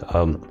honest.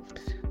 I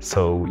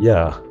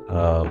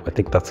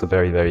think that's a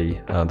very,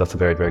 very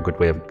good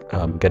way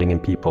of getting in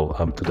people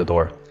to the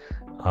door.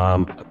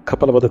 A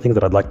couple of other things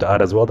that I'd like to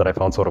add as well that I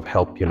found sort of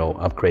help,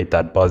 create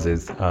that buzz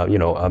is,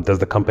 does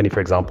the company, for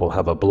example,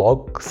 have a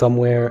blog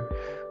somewhere?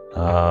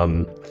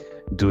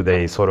 Do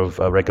they sort of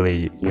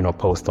regularly,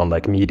 post on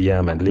like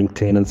Medium and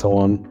LinkedIn and so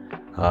on?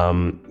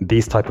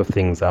 These type of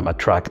things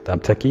attract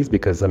techies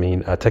because,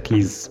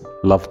 techies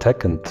love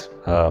tech and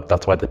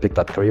that's why they pick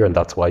that career and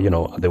that's why,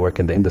 they work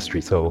in the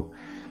industry. So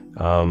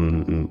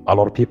a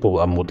lot of people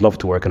would love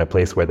to work in a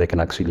place where they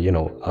can actually,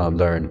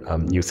 learn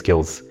new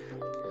skills.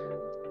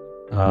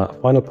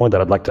 Final point that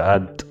I'd like to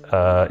add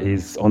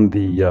is on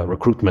the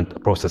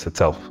recruitment process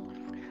itself.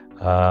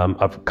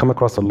 I've come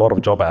across a lot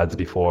of job ads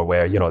before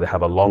where, they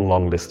have a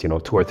long list, 2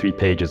 or 3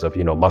 pages of,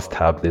 must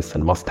have this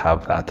and must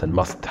have that and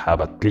must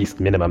have at least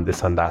minimum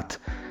this and that.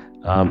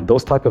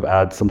 Those type of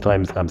ads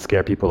sometimes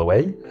scare people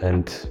away.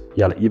 And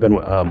even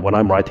when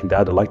I'm writing the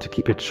ad, I like to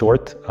keep it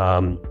short.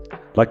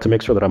 Like to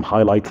make sure that I'm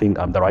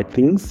highlighting the right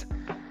things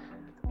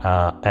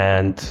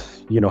and,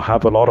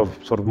 have a lot of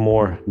sort of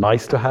more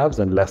nice to haves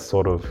and less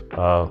sort of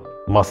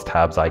must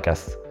haves, I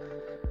guess.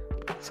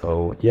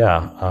 So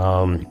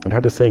I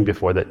heard the saying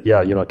before that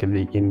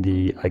in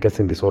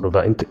the sort of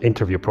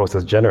interview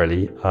process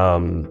generally,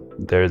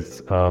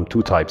 there's 2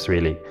 types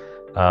really.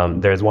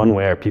 There's one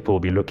where people will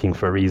be looking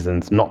for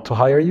reasons not to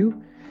hire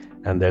you,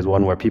 and there's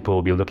one where people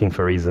will be looking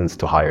for reasons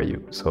to hire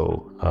you.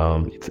 So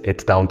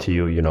it's down to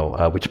you,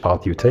 which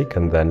path you take,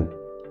 and then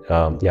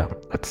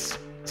that's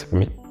it for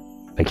me.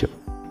 Thank you.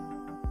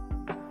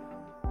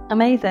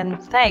 Amazing,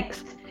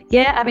 thanks.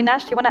 Yeah,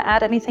 Avinash, do you want to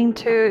add anything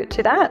to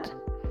that?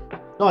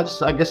 No,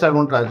 I guess I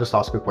want to just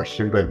ask a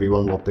question to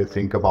everyone what they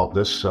think about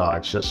this.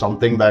 It's just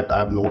something that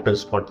I've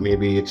noticed, but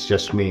maybe it's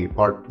just me.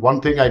 But one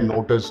thing I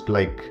noticed,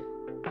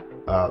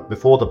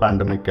 before the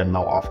pandemic and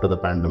now after the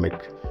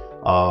pandemic,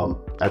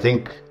 I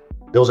think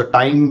there was a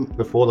time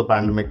before the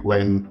pandemic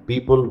when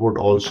people would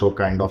also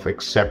kind of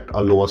accept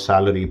a lower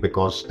salary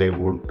because they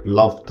would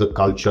love the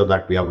culture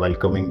that we are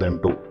welcoming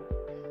them to.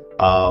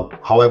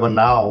 However,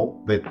 now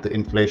with the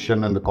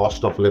inflation and the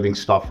cost of living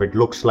stuff, it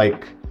looks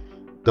like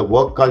the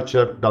work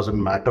culture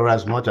doesn't matter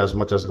as much as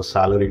the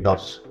salary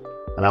does.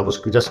 And I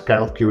was just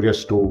kind of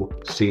curious to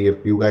see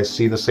if you guys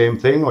see the same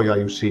thing or are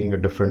you seeing a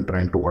different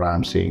trend to what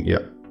I'm seeing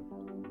here?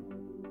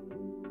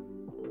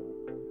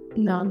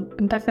 No,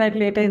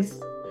 definitely it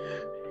is.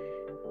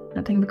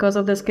 I think because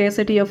of the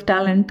scarcity of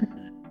talent,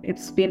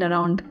 it's been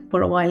around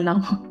for a while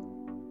now.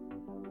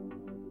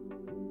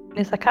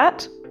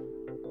 Nuzakat?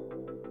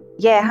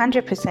 Yeah,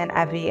 100%,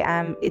 Avi.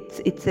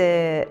 It's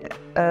a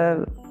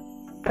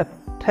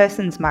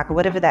person's market,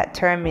 whatever that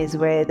term is,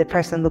 where the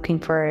person looking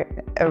for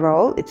a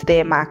role, it's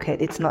their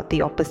market. It's not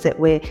the opposite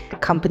where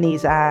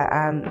companies are,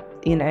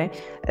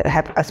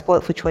 have a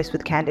spoiled for choice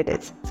with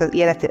candidates. So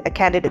yeah, that's a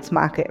candidate's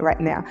market right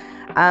now.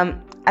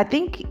 I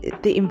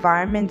think the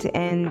environment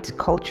and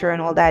culture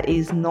and all that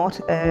is not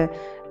a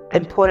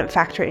important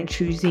factor in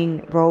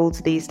choosing roles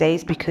these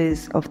days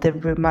because of the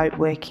remote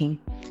working.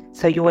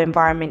 So your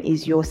environment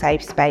is your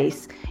safe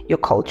space. Your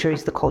culture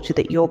is the culture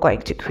that you're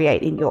going to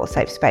create in your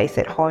safe space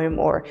at home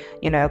or,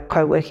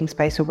 co-working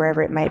space or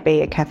wherever it may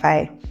be, a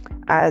cafe.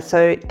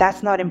 So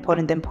that's not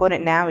important. The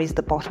important now is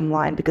the bottom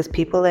line because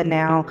people are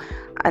now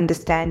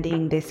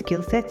understanding their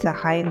skill sets are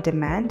high in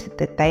demand,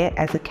 that they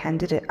as a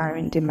candidate are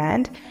in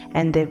demand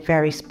and they're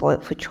very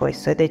spoiled for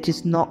choice. So they're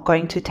just not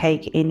going to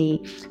take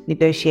any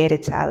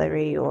negotiated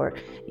salary or,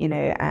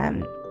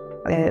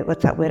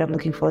 what's that word I'm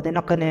looking for? They're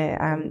not going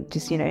to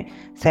just,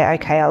 say,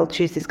 okay, I'll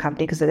choose this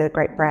company because they've got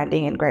great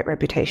branding and great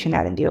reputation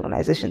out in the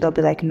organization. They'll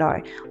be like,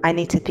 no, I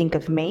need to think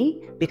of me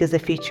because the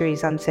future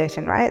is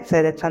uncertain, right?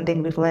 So that's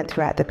something we've learned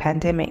throughout the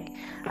pandemic.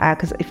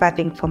 Because if I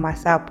think for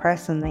myself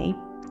personally,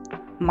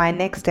 my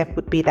next step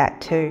would be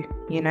that too.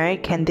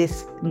 Can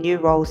this new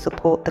role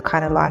support the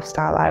kind of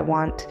lifestyle I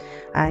want,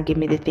 give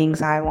me the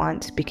things I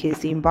want? Because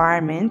the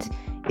environment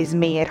is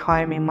me at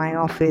home in my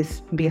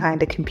office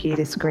behind a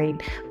computer screen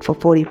for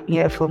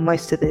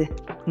most of the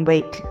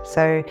week.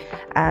 So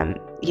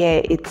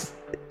it's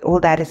all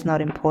that is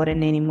not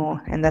important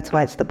anymore, and that's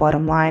why it's the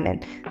bottom line,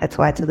 and that's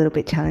why it's a little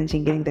bit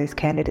challenging getting those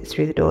candidates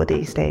through the door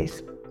these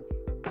days.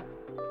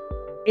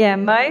 Yeah,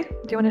 Mo,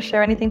 do you want to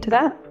share anything to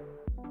that?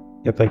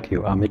 Yeah, thank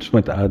you. I just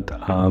want to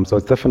add, so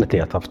it's definitely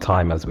a tough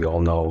time, as we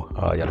all know,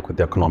 with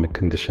the economic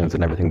conditions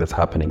and everything that's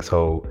happening.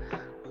 So,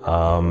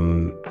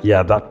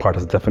 that part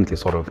has definitely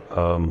sort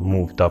of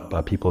moved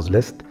up people's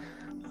list.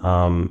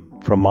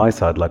 From my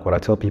side, what I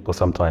tell people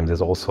sometimes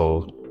is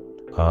also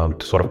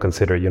to sort of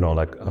consider,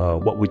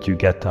 what would you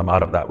get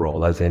out of that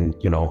role? As in,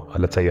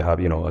 let's say you have,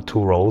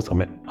 2 roles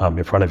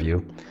in front of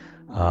you.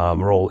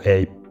 Role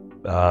A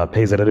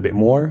pays a little bit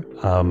more,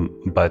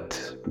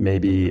 but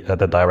maybe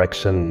the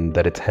direction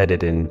that it's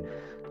headed in,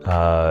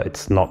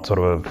 it's not sort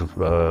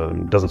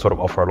of doesn't sort of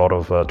offer a lot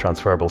of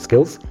transferable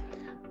skills.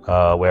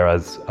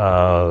 Whereas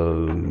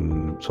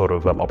sort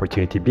of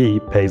opportunity B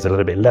pays a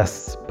little bit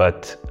less,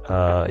 but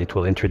it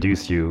will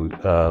introduce you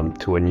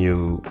to a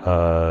new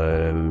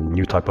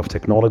type of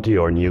technology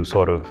or new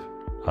sort of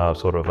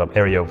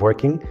area of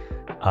working,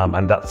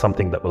 and that's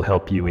something that will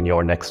help you in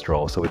your next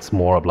role. So it's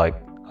more of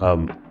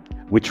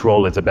which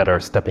role is a better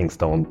stepping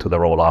stone to the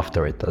role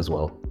after it as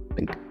well.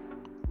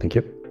 Thank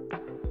you.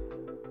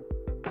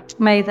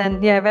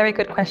 Amazing. Yeah, very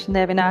good question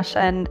there, Avinash,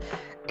 and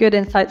good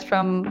insights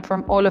from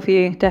all of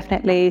you.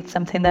 Definitely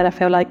something that I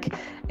feel like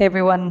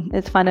everyone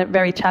is finding it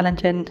very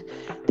challenging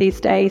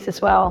these days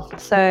as well.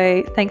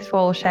 So thanks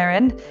for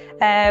sharing.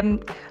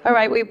 All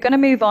right, we're going to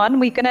move on.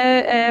 We're going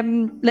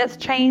to, let's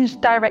change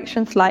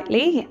direction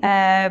slightly.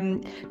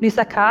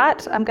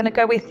 Nuzakat, I'm going to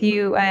go with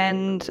you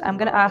and I'm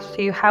going to ask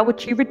you, how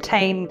would you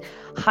retain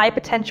high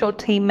potential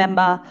team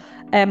member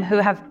who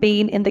have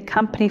been in the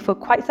company for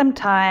quite some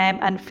time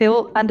and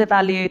feel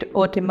undervalued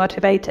or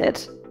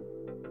demotivated?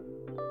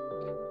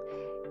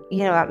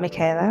 You know what,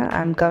 Mikaela,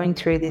 I'm going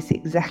through this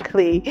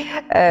exactly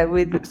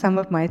with some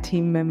of my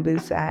team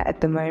members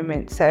at the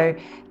moment. So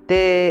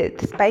the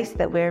space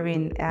that we're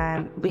in,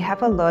 we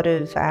have a lot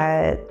of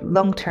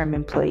long-term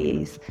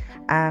employees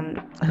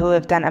who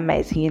have done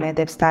amazing. You know,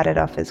 they've started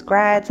off as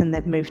grads and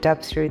they've moved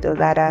up through the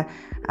ladder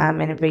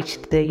and have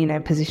reached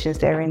the, positions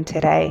they're in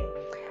today.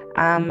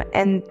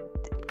 And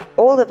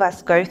all of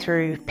us go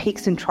through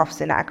peaks and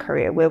troughs in our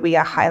career where we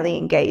are highly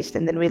engaged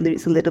and then we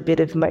lose a little bit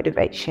of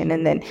motivation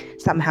and then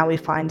somehow we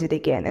find it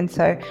again. And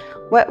so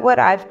what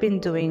I've been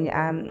doing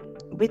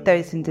with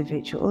those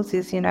individuals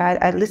is,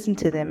 I listen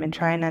to them and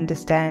try and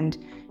understand,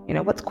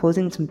 what's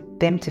causing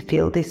them to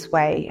feel this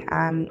way,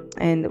 and,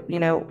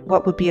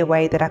 what would be a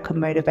way that I could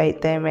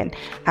motivate them and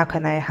how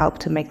can I help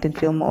to make them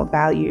feel more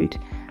valued,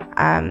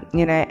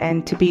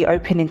 and to be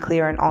open and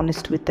clear and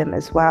honest with them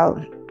as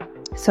well.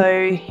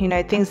 So,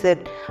 things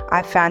that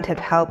I found have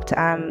helped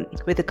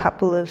with a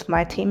couple of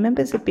my team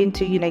members have been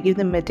to, give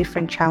them a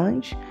different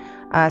challenge.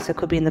 So it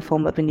could be in the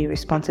form of a new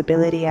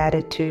responsibility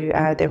added to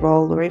their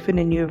role or even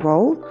a new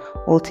role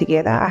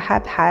altogether. I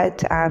have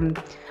had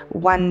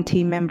one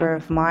team member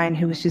of mine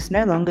who was just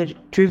no longer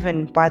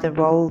driven by the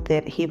role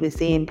that he was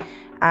in.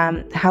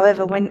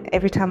 However,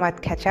 every time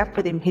I'd catch up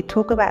with him, he'd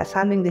talk about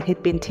something that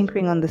he'd been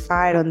tinkering on the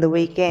side on the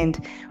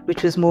weekend,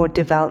 which was more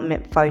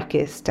development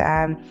focused.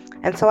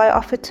 And so I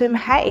offered to him,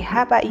 hey,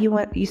 how about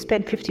you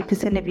spend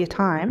 50% of your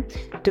time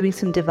doing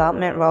some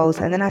development roles?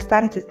 And then I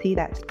started to see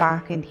that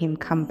spark in him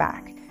come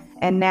back.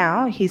 And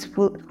now he's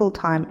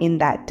full-time in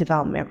that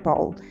development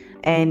role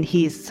and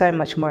he's so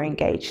much more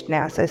engaged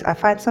now. So I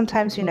find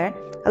sometimes, a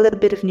little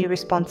bit of new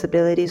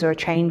responsibilities or a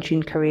change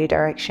in career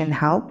direction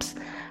helps.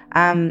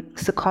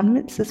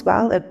 Secondments as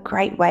well, a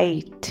great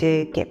way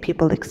to get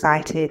people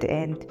excited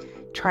and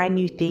try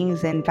new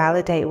things and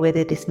validate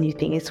whether this new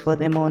thing is for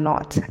them or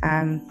not.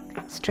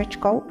 Stretch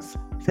goals.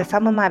 So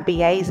some of my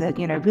BAs are,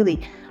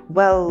 really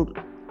well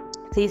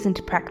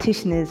seasoned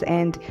practitioners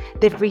and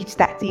they've reached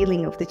that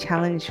ceiling of the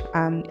challenge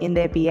in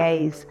their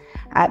BA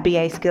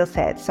skill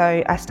set.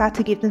 So I start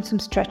to give them some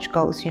stretch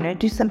goals,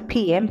 do some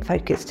PM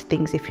focused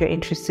things if you're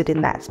interested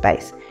in that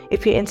space.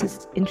 If you're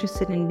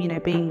interested in,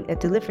 being a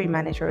delivery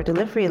manager or a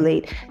delivery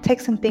lead, take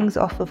some things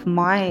off of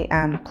my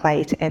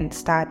plate and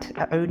start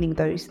owning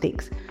those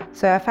things.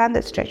 So I found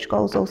that stretch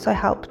goals also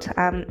helped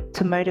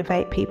to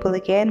motivate people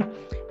again,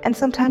 and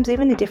sometimes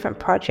even a different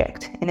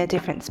project in a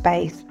different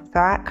space. So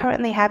I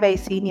currently have a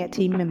senior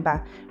team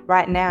member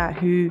right now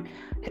who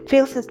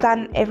feels has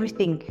done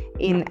everything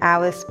in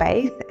our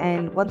space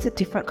and wants a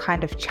different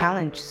kind of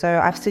challenge. So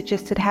I've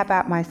suggested, how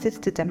about my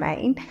sister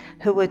domain,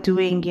 who are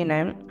doing,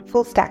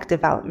 full stack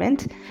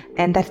development,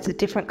 and that's a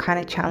different kind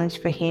of challenge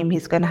for him.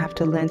 He's going to have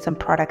to learn some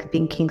product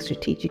thinking,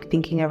 strategic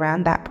thinking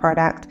around that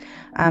product.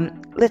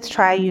 Let's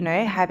try,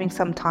 having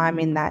some time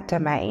in that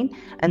domain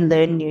and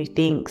learn new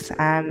things.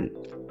 And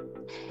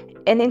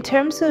in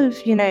terms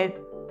of,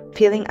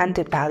 feeling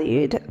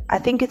undervalued, I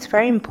think it's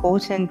very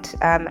important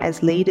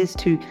as leaders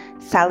to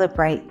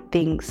celebrate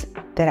things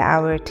that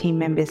our team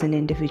members and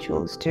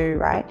individuals do,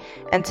 right?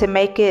 And to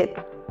make it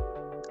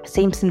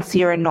seem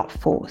sincere and not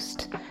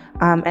forced,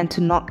 and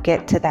to not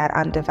get to that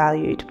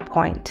undervalued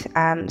point.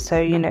 So,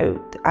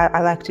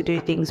 I like to do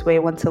things where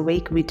once a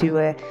week we do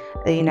a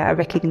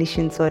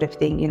recognition sort of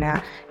thing,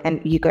 and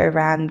you go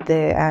around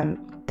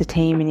the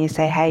team and you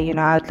say, hey,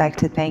 I'd like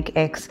to thank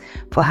X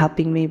for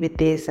helping me with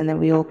this, and then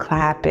we all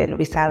clap and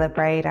we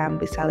celebrate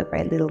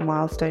little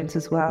milestones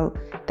as well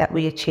that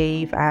we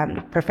achieve,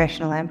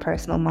 professional and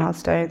personal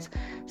milestones.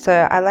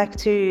 So I like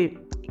to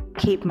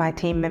keep my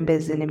team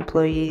members and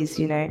employees,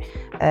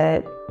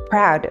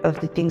 proud of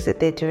the things that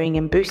they're doing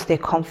and boost their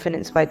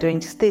confidence by doing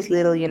just these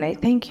little,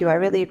 thank you, I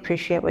really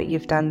appreciate what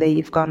you've done there,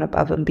 you've gone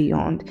above and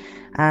beyond,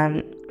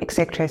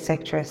 etc.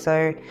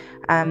 So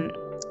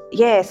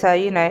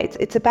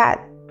it's about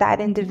that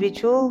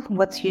individual,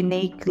 what's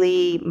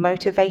uniquely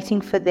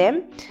motivating for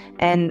them,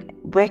 and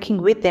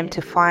working with them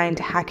to find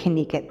how can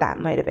you get that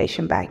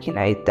motivation back.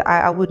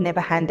 I would never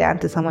hand down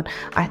to someone,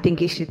 I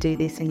think you should do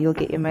this and you'll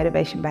get your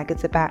motivation back.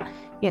 It's about,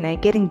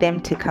 getting them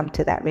to come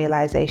to that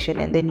realization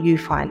and then you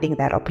finding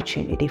that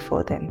opportunity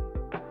for them.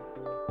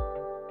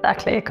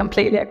 Exactly, I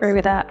completely agree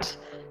with that.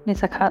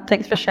 Nuzakat,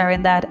 thanks for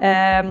sharing that.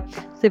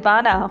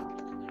 Suvarna,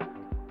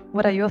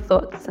 what are your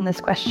thoughts on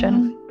this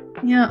question?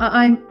 Yeah,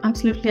 I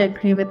absolutely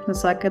agree with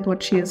Nuzakat,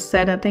 what she has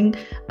said. I think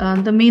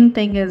the main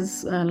thing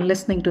is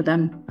listening to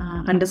them,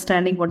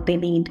 understanding what they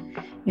need,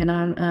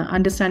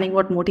 understanding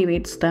what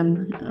motivates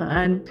them.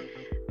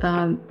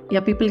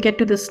 People get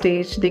to the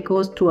stage, they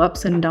go through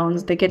ups and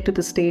downs. They get to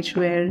the stage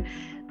where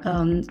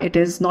it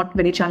is not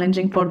very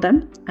challenging for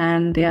them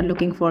and they are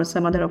looking for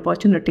some other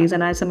opportunities.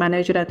 And as a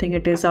manager, I think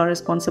it is our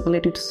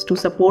responsibility to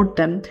support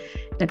them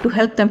and to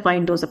help them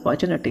find those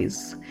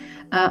opportunities.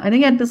 I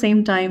think at the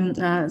same time,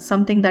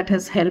 something that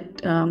has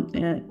helped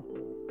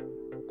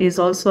is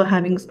also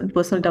having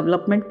personal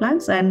development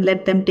plans, and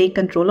let them take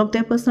control of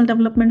their personal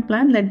development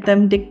plan. Let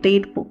them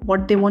dictate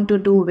what they want to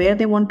do, where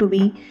they want to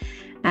be,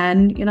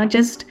 and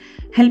just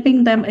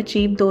helping them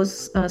achieve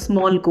those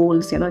small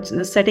goals.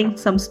 Setting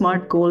some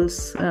smart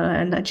goals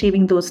and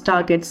achieving those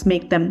targets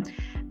make them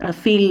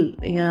feel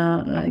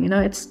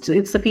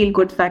it's a feel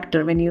good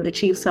factor when you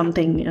achieve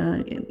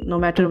something, no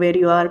matter where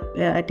you are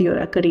at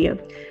your career.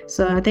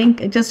 So I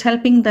think just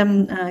helping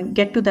them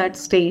get to that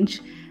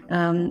stage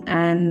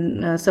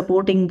and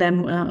supporting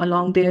them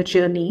along their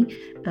journey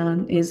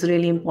is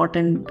really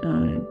important.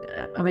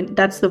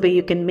 That's the way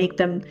you can make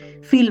them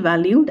feel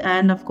valued,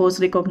 and of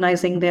course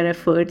recognizing their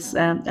efforts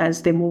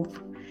as they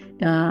move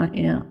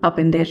up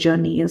in their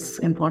journey is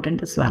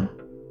important as well.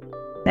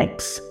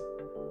 Thanks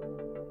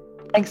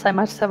so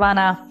much,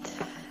 Suvarna.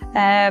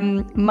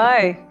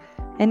 Mo,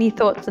 any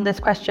thoughts on this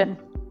question?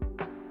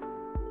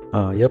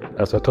 Yep.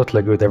 So I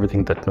totally agree with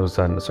everything that Nuz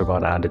and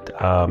Suvarna added,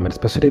 and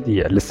especially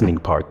the listening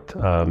part.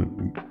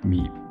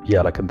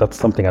 That's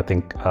something I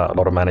think a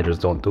lot of managers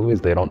don't do,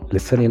 is they don't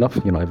listen enough.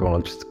 Everyone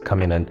will just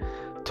come in and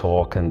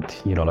talk, and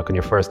like on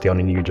your first day on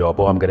a new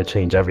job, I'm going to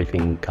change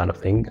everything kind of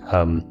thing.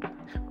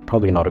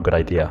 Probably not a good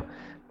idea.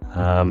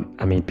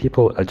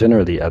 People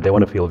generally, they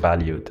want to feel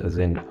valued, as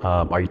in,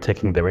 are you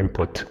taking their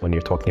input when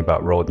you're talking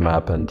about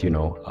roadmap and,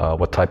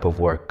 what type of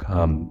work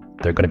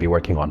they're going to be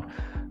working on?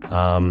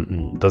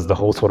 Does the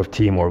whole sort of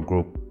team or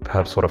group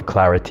have sort of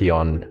clarity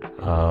on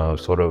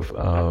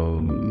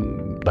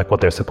like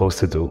what they're supposed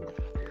to do?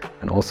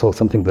 And also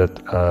something that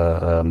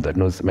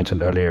Nuz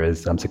mentioned earlier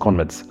is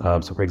secondments.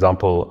 So for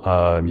example,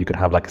 you could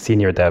have like a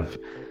senior dev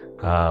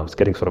who's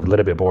getting sort of a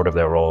little bit bored of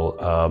their role.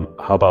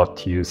 How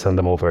about you send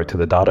them over to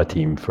the data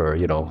team for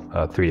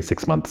 3 to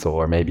 6 months,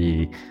 or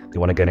maybe they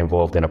want to get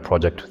involved in a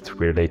project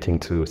relating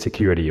to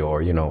security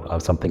or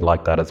something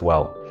like that as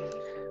well.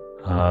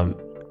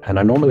 And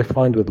I normally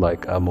find with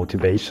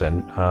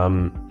motivation,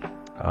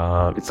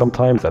 it's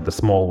sometimes at the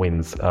small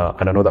wins,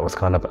 and I know that was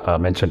kind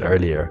of mentioned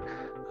earlier.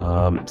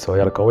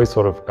 Always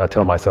sort of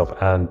tell myself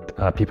and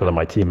people on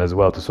my team as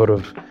well to sort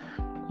of,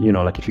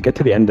 if you get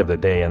to the end of the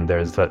day and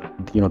there's that,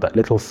 that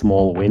little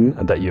small win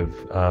that you've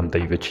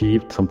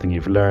achieved, something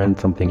you've learned,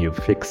 something you've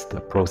fixed, a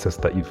process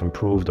that you've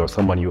improved, or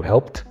someone you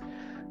helped,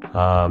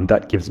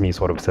 that gives me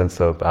sort of sense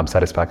of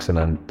satisfaction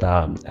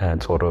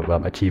and sort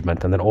of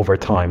achievement. And then over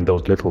time,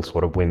 those little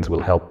sort of wins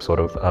will help sort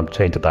of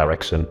change the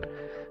direction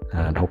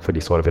and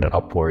hopefully sort of in an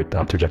upward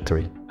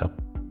trajectory.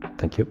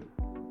 Thank you.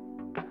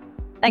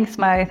 Thanks,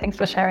 Mo. Thanks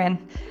for sharing.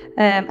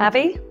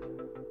 Avi?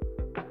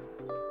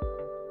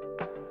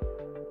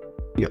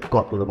 Yeah,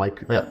 got with the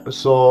mic. Yeah.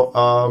 So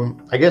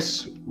I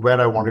guess where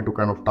I wanted to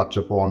kind of touch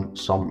upon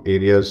some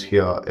areas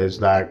here is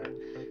that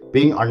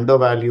being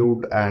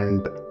undervalued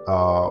and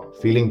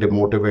feeling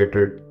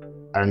demotivated,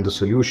 and the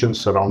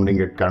solutions surrounding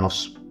it kind of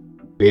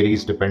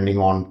varies depending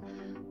on,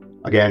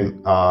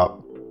 again,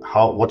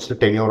 what's the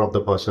tenure of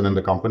the person in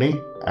the company,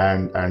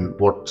 and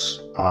what's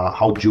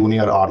how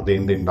junior are they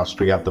in the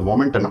industry at the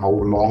moment, and how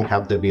long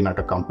have they been at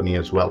a company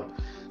as well.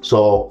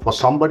 So for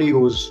somebody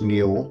who's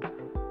new,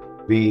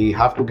 we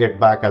have to get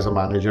back as a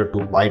manager to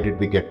why did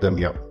we get them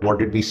here? What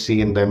did we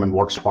see in them, and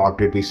what spark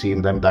did we see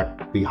in them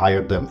that we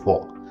hired them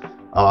for?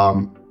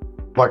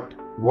 But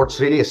what's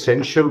really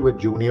essential with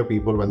junior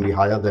people when we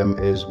hire them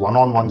is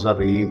one-on-ones are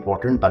really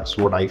important. That's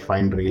what I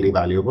find really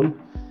valuable.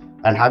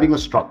 And having a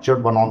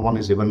structured one-on-one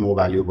is even more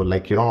valuable.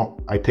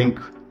 I think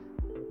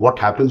what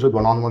happens with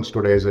one-on-ones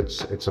today is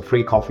it's a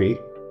free coffee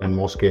in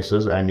most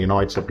cases. And,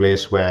 it's a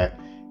place where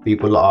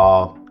people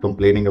are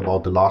complaining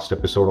about the last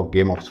episode of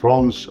Game of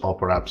Thrones, or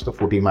perhaps the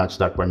footy match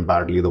that went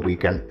badly the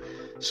weekend.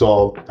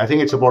 So I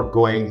think it's about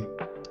going,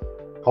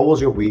 how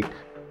was your week?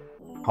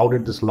 How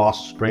did this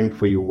last sprint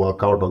for you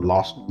work out, or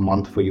last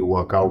month for you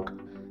work out?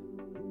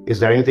 Is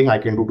there anything I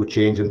can do to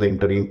change in the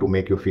interim to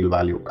make you feel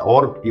valued?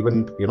 Or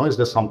even, is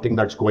there something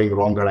that's going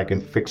wrong that I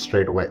can fix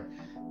straight away?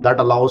 That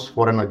allows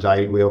for an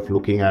agile way of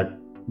looking at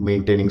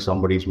maintaining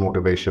somebody's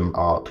motivation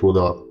through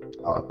the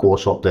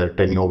course of their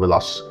tenure with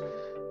us.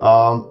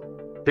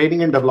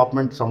 Training and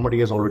development, somebody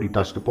has already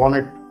touched upon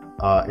it.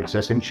 It's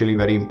essentially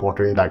very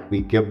important that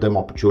we give them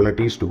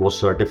opportunities to go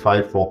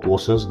certified for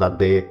courses that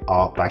they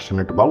are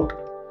passionate about.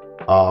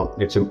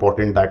 It's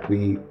important that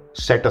we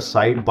set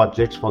aside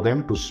budgets for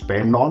them to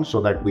spend on, so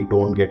that we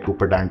don't get too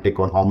pedantic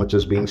on how much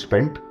is being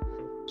spent,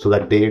 so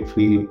that they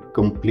feel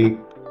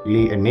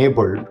completely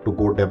enabled to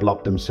go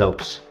develop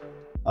themselves.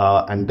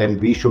 And then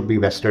we should be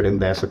vested in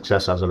their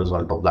success as a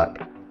result of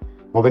that.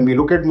 Or when we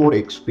look at more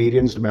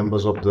experienced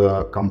members of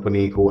the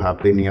company who have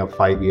been here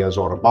 5 years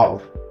or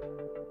above,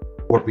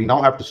 what we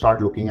now have to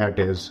start looking at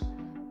is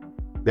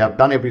they have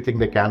done everything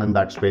they can in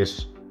that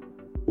space.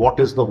 What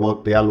is the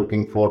work they are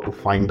looking for to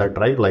find that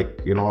right? Like,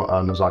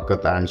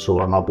 Nuzakat and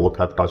Suvarna both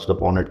have touched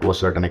upon it to a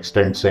certain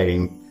extent,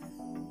 saying,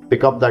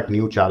 pick up that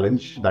new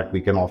challenge that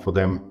we can offer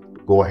them,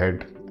 go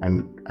ahead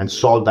and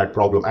solve that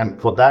problem.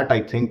 And for that,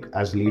 I think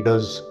as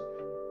leaders,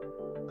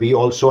 we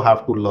also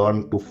have to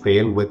learn to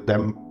fail with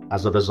them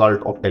as a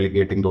result of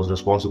delegating those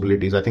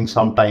responsibilities. I think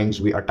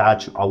sometimes we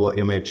attach our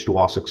image to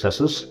our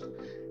successes,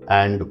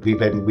 and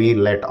when we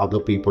let other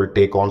people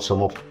take on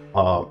some of,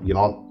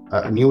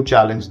 a new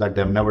challenge that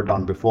they've never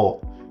done before,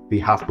 we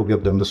have to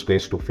give them the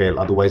space to fail.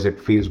 Otherwise, it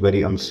feels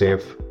very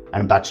unsafe.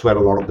 And that's where a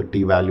lot of the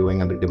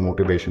devaluing and the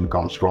demotivation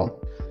comes from.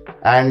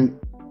 And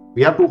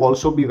we have to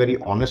also be very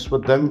honest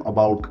with them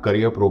about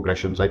career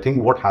progressions. I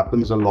think what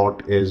happens a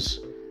lot is,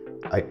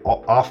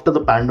 after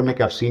the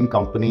pandemic, I've seen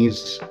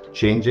companies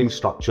changing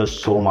structures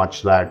so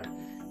much that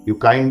you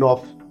kind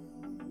of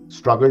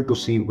struggle to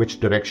see which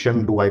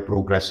direction do I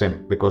progress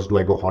in, because do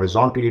I go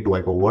horizontally, do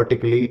I go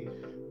vertically?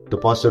 The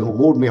person who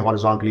moved me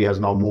horizontally has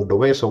now moved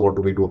away, so what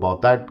do we do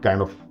about that?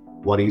 Kind of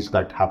worries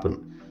that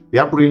happen. We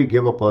have to really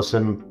give a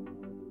person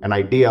an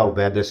idea of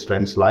where their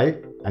strengths lie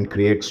and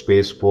create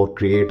space for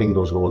creating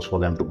those roles for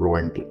them to grow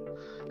into.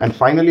 And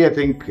finally, I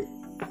think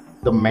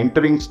the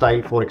mentoring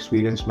style for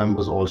experienced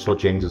members also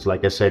changes.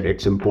 Like I said,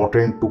 it's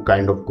important to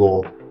kind of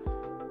go,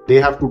 they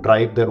have to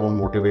drive their own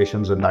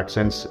motivations in that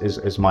sense,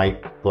 is my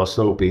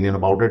personal opinion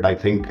about it. I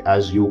think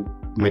as you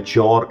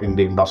mature in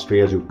the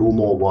industry, as you do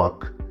more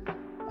work,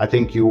 I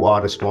think you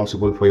are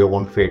responsible for your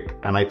own fate.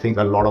 And I think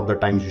a lot of the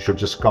times you should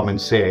just come and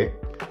say,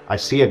 I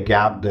see a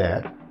gap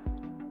there.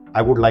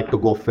 I would like to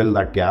go fill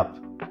that gap.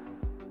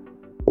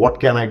 What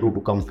can I do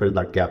to come fill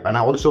that gap?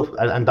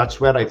 And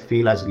that's where I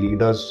feel as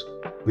leaders,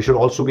 we should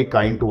also be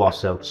kind to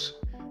ourselves.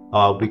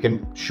 We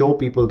can show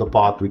people the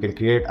path, we can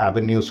create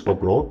avenues for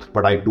growth,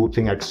 but I do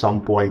think at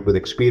some point with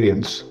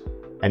experience,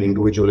 an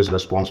individual is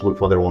responsible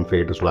for their own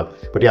fate as well.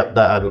 But yeah,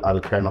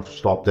 I'll kind of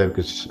stop there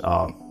because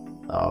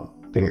I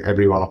think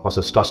every one of us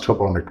has touched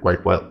upon it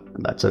quite well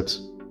in that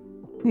sense.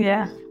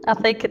 Yeah, I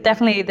think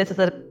definitely this is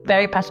a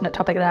very passionate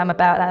topic that I'm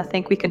about, and I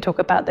think we can talk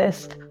about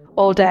this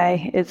all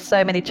day. It's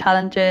so many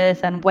challenges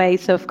and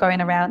ways of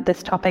going around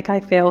this topic, I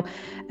feel.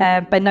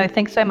 But no,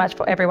 thanks so much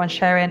for everyone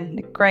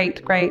sharing.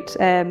 Great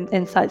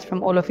insights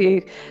from all of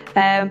you.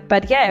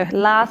 But yeah,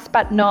 last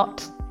but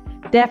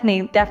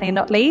definitely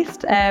not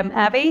least,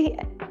 Abby,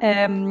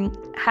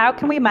 how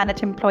can we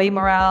manage employee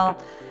morale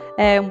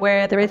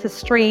where there is a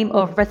stream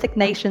of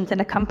resignations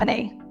in a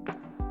company?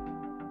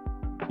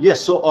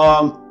 Yes,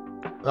 so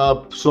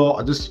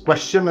this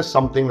question is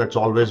something that's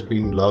always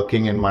been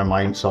lurking in my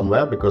mind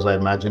somewhere, because I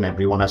imagine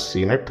everyone has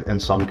seen it in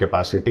some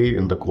capacity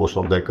in the course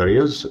of their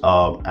careers.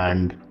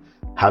 And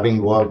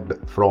having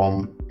worked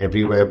from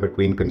everywhere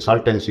between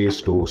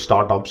consultancies to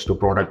startups to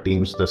product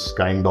teams, the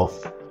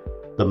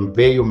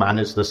way you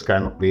manage this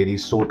kind of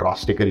varies so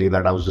drastically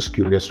that I was just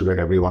curious to get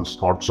everyone's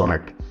thoughts on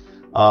it.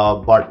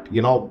 But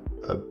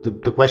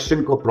the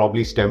question could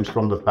probably stems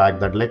from the fact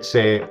that, let's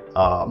say,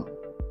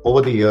 over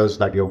the years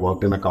that you've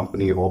worked in a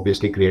company, you've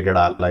obviously created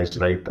allies,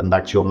 right? And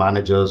that's your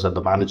managers and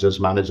the managers'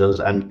 managers.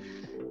 And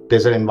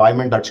there's an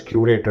environment that's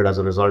curated as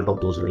a result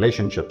of those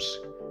relationships.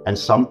 And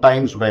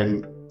sometimes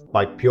when,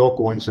 by pure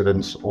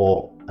coincidence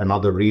or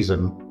another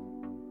reason,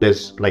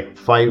 there's like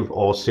 5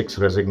 or 6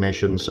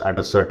 resignations at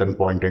a certain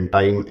point in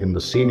time in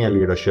the senior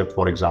leadership,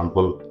 for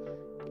example,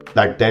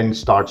 that then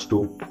starts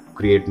to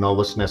create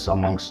nervousness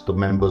amongst the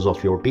members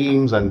of your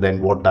teams. And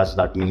then what does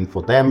that mean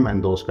for them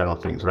and those kind of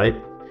things, right?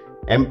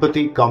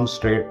 Empathy comes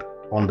straight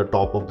on the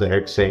top of the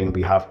head, saying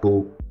we have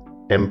to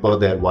temper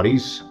their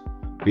worries.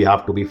 We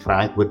have to be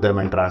frank with them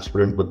and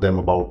transparent with them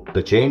about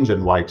the change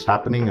and why it's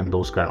happening and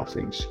those kind of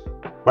things.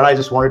 But I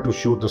just wanted to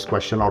shoot this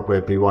question out to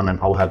everyone, and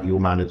how have you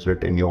managed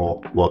it in your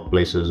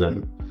workplaces,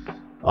 and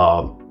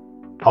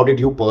how did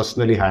you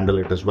personally handle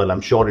it as well?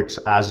 I'm sure it's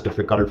as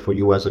difficult for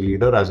you as a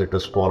leader as it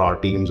is for our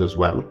teams as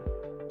well.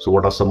 So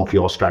what are some of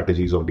your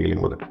strategies of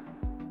dealing with it?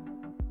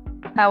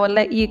 I will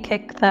let you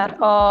kick that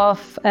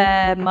off,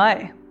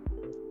 Mo.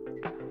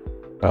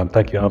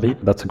 Thank you, Avi.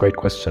 That's a great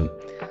question.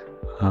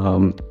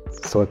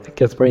 So I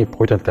think it's very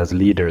important as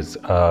leaders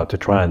to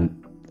try and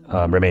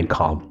remain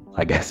calm,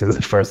 I guess, is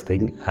the first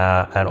thing.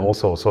 And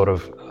also sort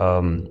of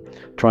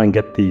try and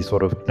get the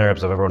sort of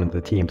nerves of everyone in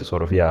the team to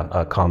sort of,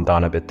 calm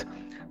down a bit.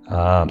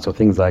 So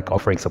things like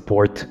offering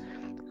support,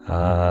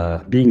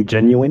 being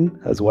genuine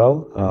as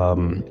well.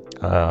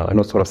 I know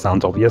it sort of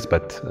sounds obvious,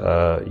 but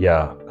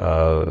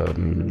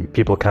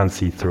people can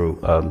see through,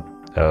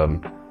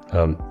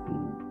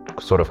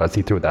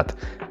 see through that.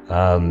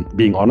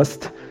 Being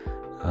honest,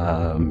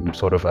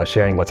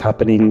 sharing what's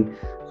happening,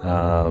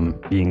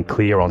 being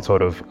clear on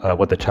sort of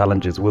what the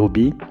challenges will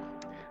be.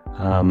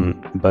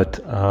 But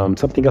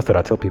something else that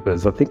I tell people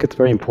is I think it's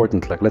very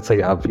important. Like, let's say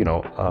you have,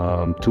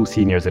 2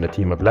 seniors in a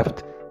team have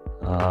left.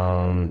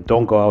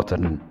 Don't go out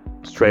and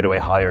straight away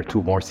hire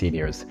 2 more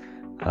seniors.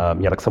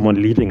 like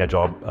someone leaving a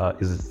job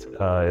is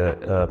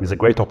a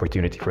great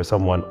opportunity for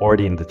someone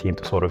already in the team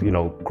to sort of,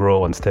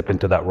 grow and step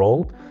into that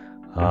role.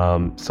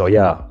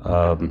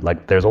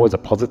 Like there's always a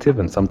positive,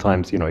 and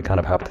sometimes, you kind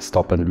of have to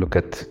stop and look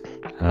at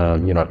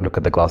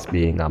the glass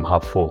being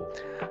half full.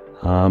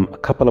 A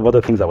couple of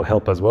other things that will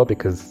help as well,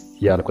 because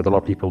like with a lot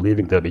of people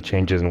leaving, there'll be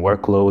changes in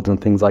workloads and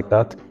things like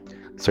that.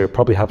 So you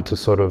probably have to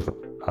sort of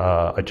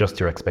adjust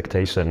your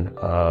expectation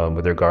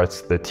with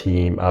regards to the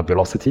team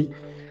velocity.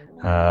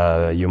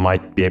 You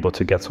might be able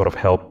to get sort of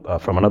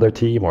help from another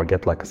team, or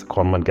get like a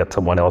secondment, get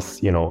someone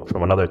else,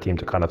 from another team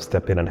to kind of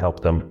step in and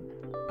help them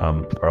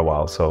for a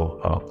while.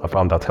 So I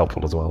found that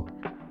helpful as well.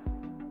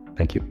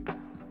 Thank you.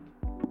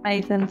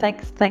 Amazing.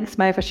 Thanks,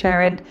 Mo, for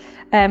sharing.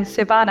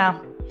 Suvarna,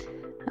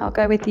 I'll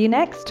go with you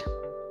next.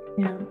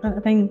 Yeah, I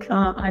think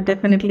I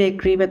definitely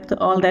agree with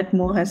all that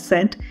Mo has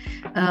said.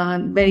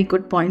 Very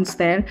good points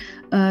there.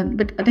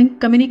 But I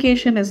think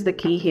communication is the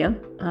key here,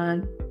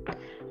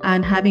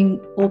 and having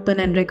open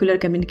and regular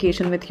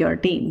communication with your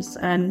teams.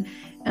 And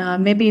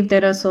maybe if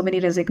there are so many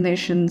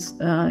resignations,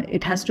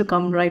 it has to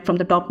come right from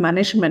the top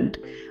management.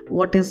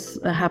 What is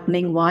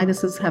happening, why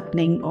this is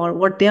happening, or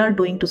what they are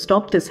doing to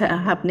stop this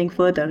happening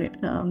further. It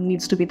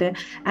needs to be there.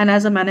 And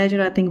as a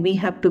manager, I think we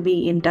have to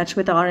be in touch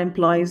with our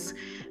employees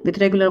with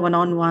regular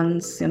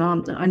one-on-ones,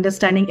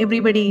 understanding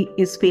everybody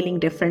is feeling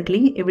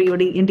differently. Every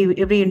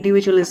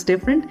individual is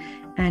different,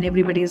 and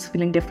everybody is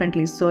feeling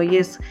differently. So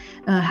yes,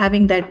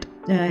 having that,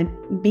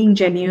 being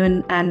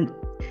genuine and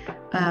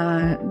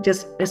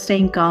just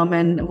staying calm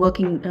and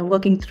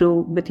working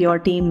through with your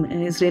team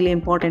is really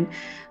important.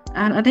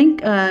 And I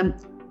think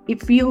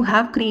if you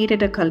have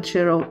created a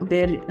culture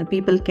where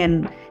people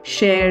can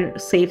share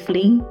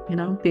safely,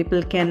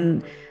 people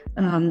can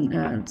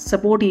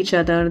support each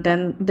other,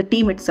 then the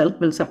team itself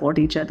will support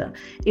each other.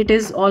 It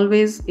is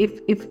always,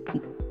 if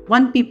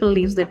one people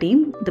leaves the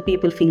team, the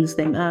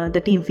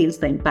team feels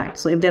the impact.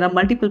 So if there are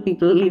multiple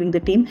people leaving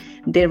the team,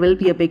 there will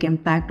be a big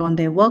impact on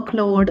their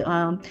workload.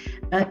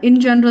 In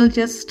general,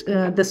 just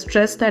the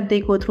stress that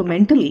they go through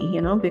mentally,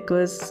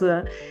 because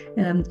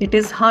it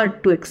is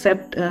hard to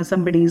accept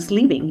somebody is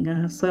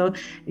leaving. So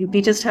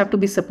we just have to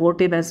be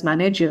supportive as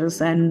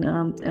managers and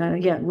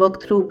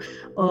work through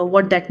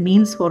what that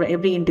means for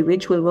every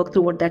individual, work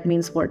through what that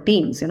means for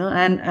teams,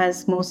 and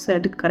as Mo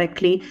said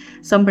correctly,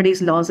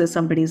 somebody's loss is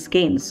somebody's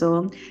gain.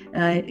 So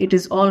there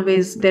is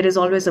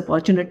always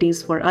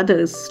opportunities for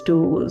others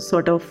to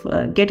sort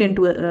of get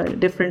into a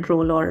different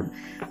role or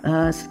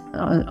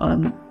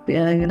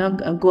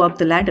go up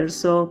the ladder.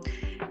 So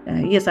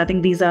yes, I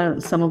think these are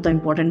some of the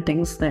important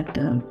things that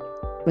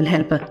will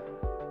help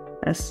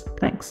us.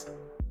 Thanks.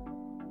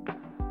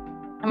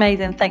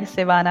 Amazing. Thanks,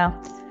 Suvarna.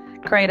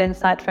 Great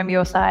insight from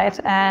your side.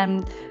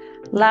 And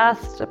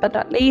last but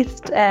not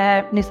least,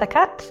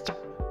 Nuzakat.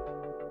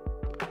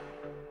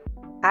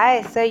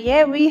 Hi. So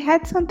we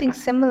had something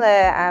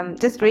similar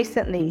just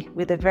recently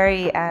with a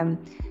very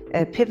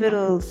a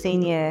pivotal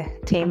senior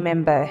team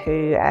member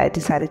who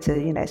decided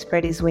to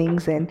spread his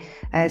wings and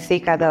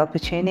seek other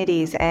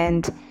opportunities,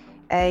 and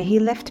he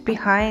left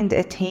behind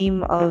a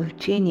team of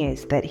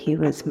juniors that he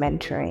was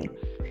mentoring,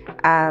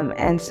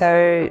 and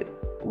so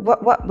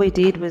what we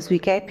did was we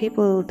gave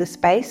people the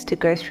space to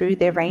go through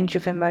their range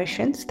of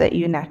emotions that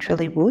you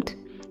naturally would,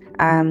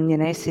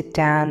 sit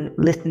down,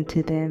 listen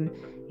to them,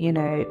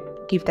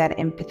 give that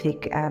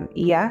empathic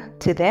ear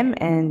to them,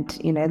 and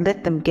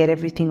let them get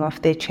everything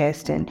off their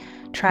chest and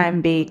try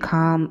and be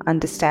calm,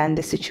 understand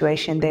the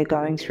situation they're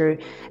going through,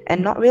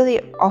 and not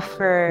really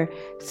offer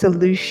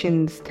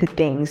solutions to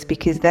things,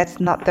 because that's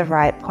not the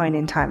right point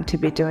in time to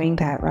be doing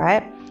that,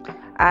 right?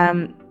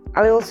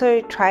 I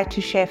also tried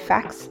to share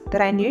facts that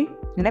I knew.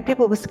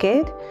 People were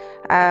scared.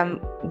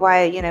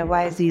 Why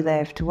has he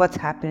left? What's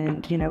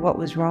happened? What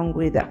was wrong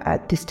with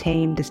this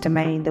team, this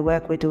domain, the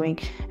work we're doing?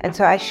 And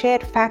so I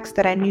shared facts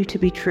that I knew to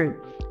be true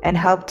and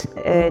helped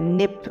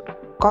nip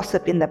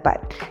gossip in the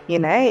bud.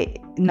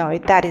 No,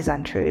 that is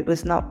untrue. It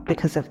was not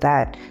because of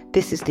that.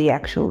 This is the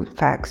actual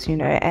facts,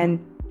 and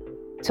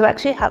to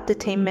actually help the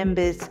team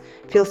members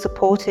feel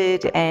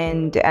supported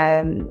and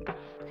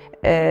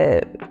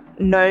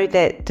know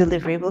that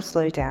delivery will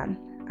slow down.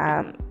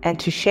 And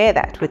to share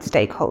that with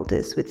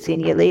stakeholders, with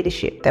senior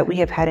leadership, that we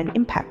have had an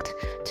impact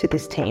to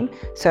this team.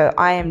 So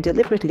I am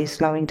deliberately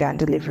slowing down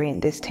delivery in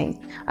this team.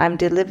 I'm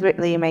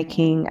deliberately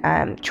making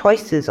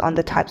choices on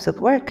the types of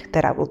work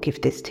that I will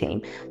give this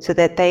team so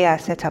that they are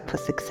set up for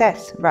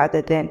success,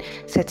 rather than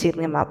setting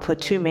them up for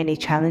too many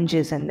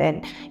challenges and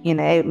then,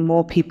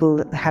 more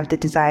people have the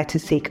desire to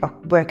seek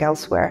work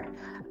elsewhere.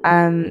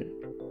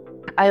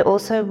 I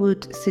also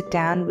would sit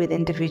down with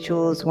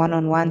individuals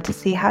one-on-one to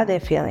see how they're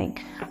feeling.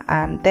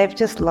 They've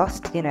just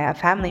lost, a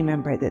family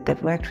member that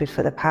they've worked with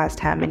for the past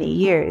how many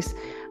years.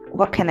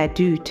 What can I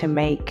do to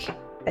make,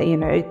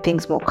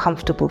 things more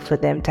comfortable for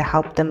them, to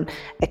help them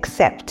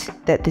accept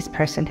that this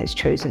person has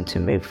chosen to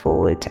move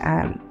forward?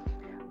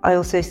 I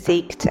also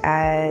seeked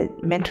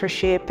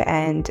mentorship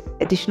and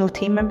additional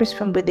team members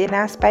from within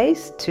our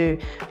space to,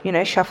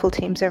 shuffle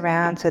teams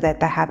around so that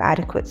they have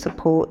adequate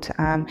support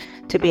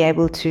to be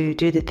able to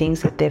do the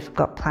things that they've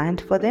got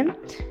planned for them.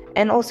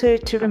 And also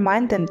to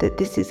remind them that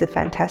this is a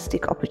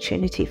fantastic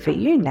opportunity for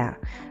you now.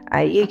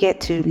 You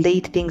get to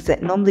lead things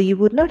that normally you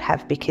would not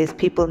have because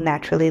people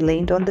naturally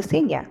leaned on the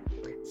senior.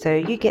 So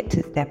you get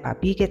to step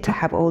up. You get to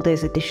have all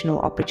those additional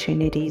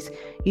opportunities.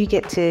 You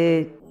get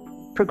to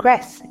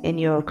progress in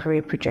your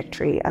career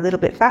trajectory a little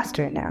bit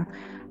faster now.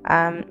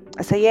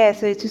 So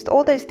it's just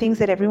all those things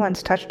that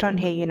everyone's touched on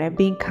here,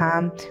 being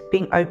calm,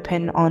 being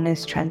open,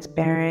 honest,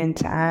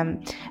 transparent,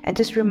 and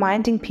just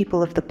reminding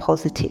people of the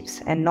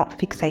positives and not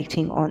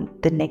fixating on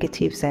the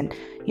negatives and,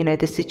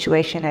 the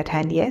situation at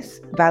hand. Yes,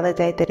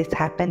 validate that it's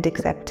happened,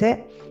 accept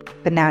it.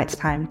 But now it's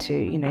time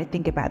to,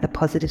 think about the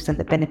positives and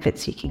the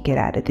benefits you can get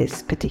out of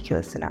this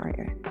particular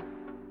scenario.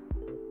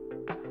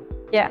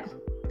 Yeah,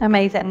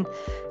 amazing.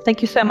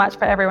 Thank you so much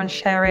for everyone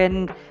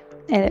sharing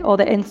all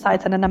the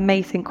insights and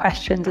amazing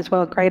questions as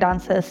well. Great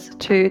answers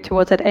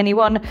towards it.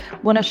 Anyone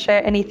want to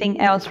share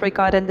anything else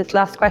regarding this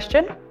last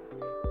question?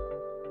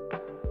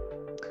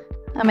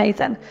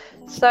 Amazing.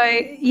 So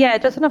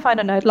just on a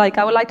final note,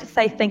 I would like to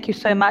say thank you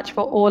so much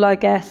for all our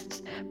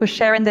guests for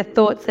sharing their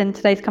thoughts in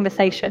today's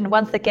conversation.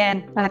 Once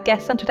again, our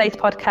guests on today's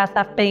podcast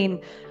have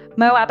been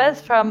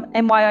Abbas from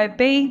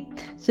MYOB,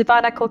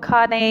 Suvarna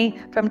Kulkarni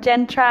from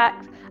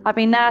Gentrack,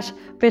 Avinash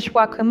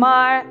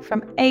Vishwakumar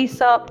from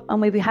Aesop,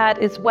 and we've had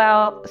as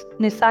well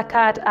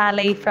Nuzakat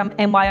Ali from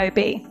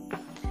MYOB.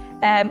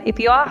 If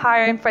you are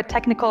hiring for a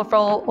technical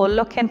role or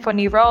looking for a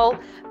new role,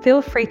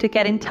 feel free to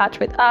get in touch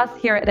with us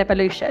here at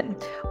Evolution.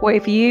 Or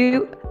if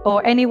you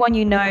or anyone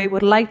you know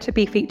would like to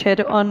be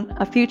featured on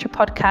a future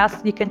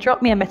podcast, you can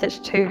drop me a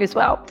message too as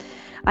well.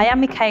 I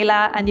am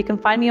Mikaela, and you can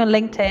find me on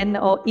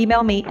LinkedIn or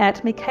email me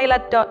at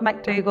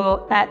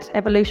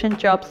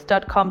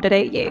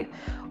mikaela.mcdougall@evolutionjobs.com.au.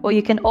 Or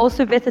you can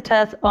also visit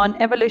us on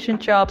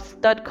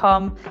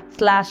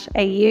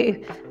evolutionjobs.com/au.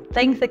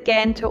 Thanks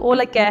again to all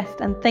our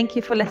guests, and thank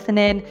you for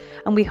listening.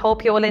 And we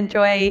hope you all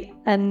enjoy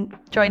and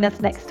join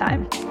us next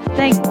time.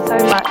 Thanks so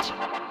much.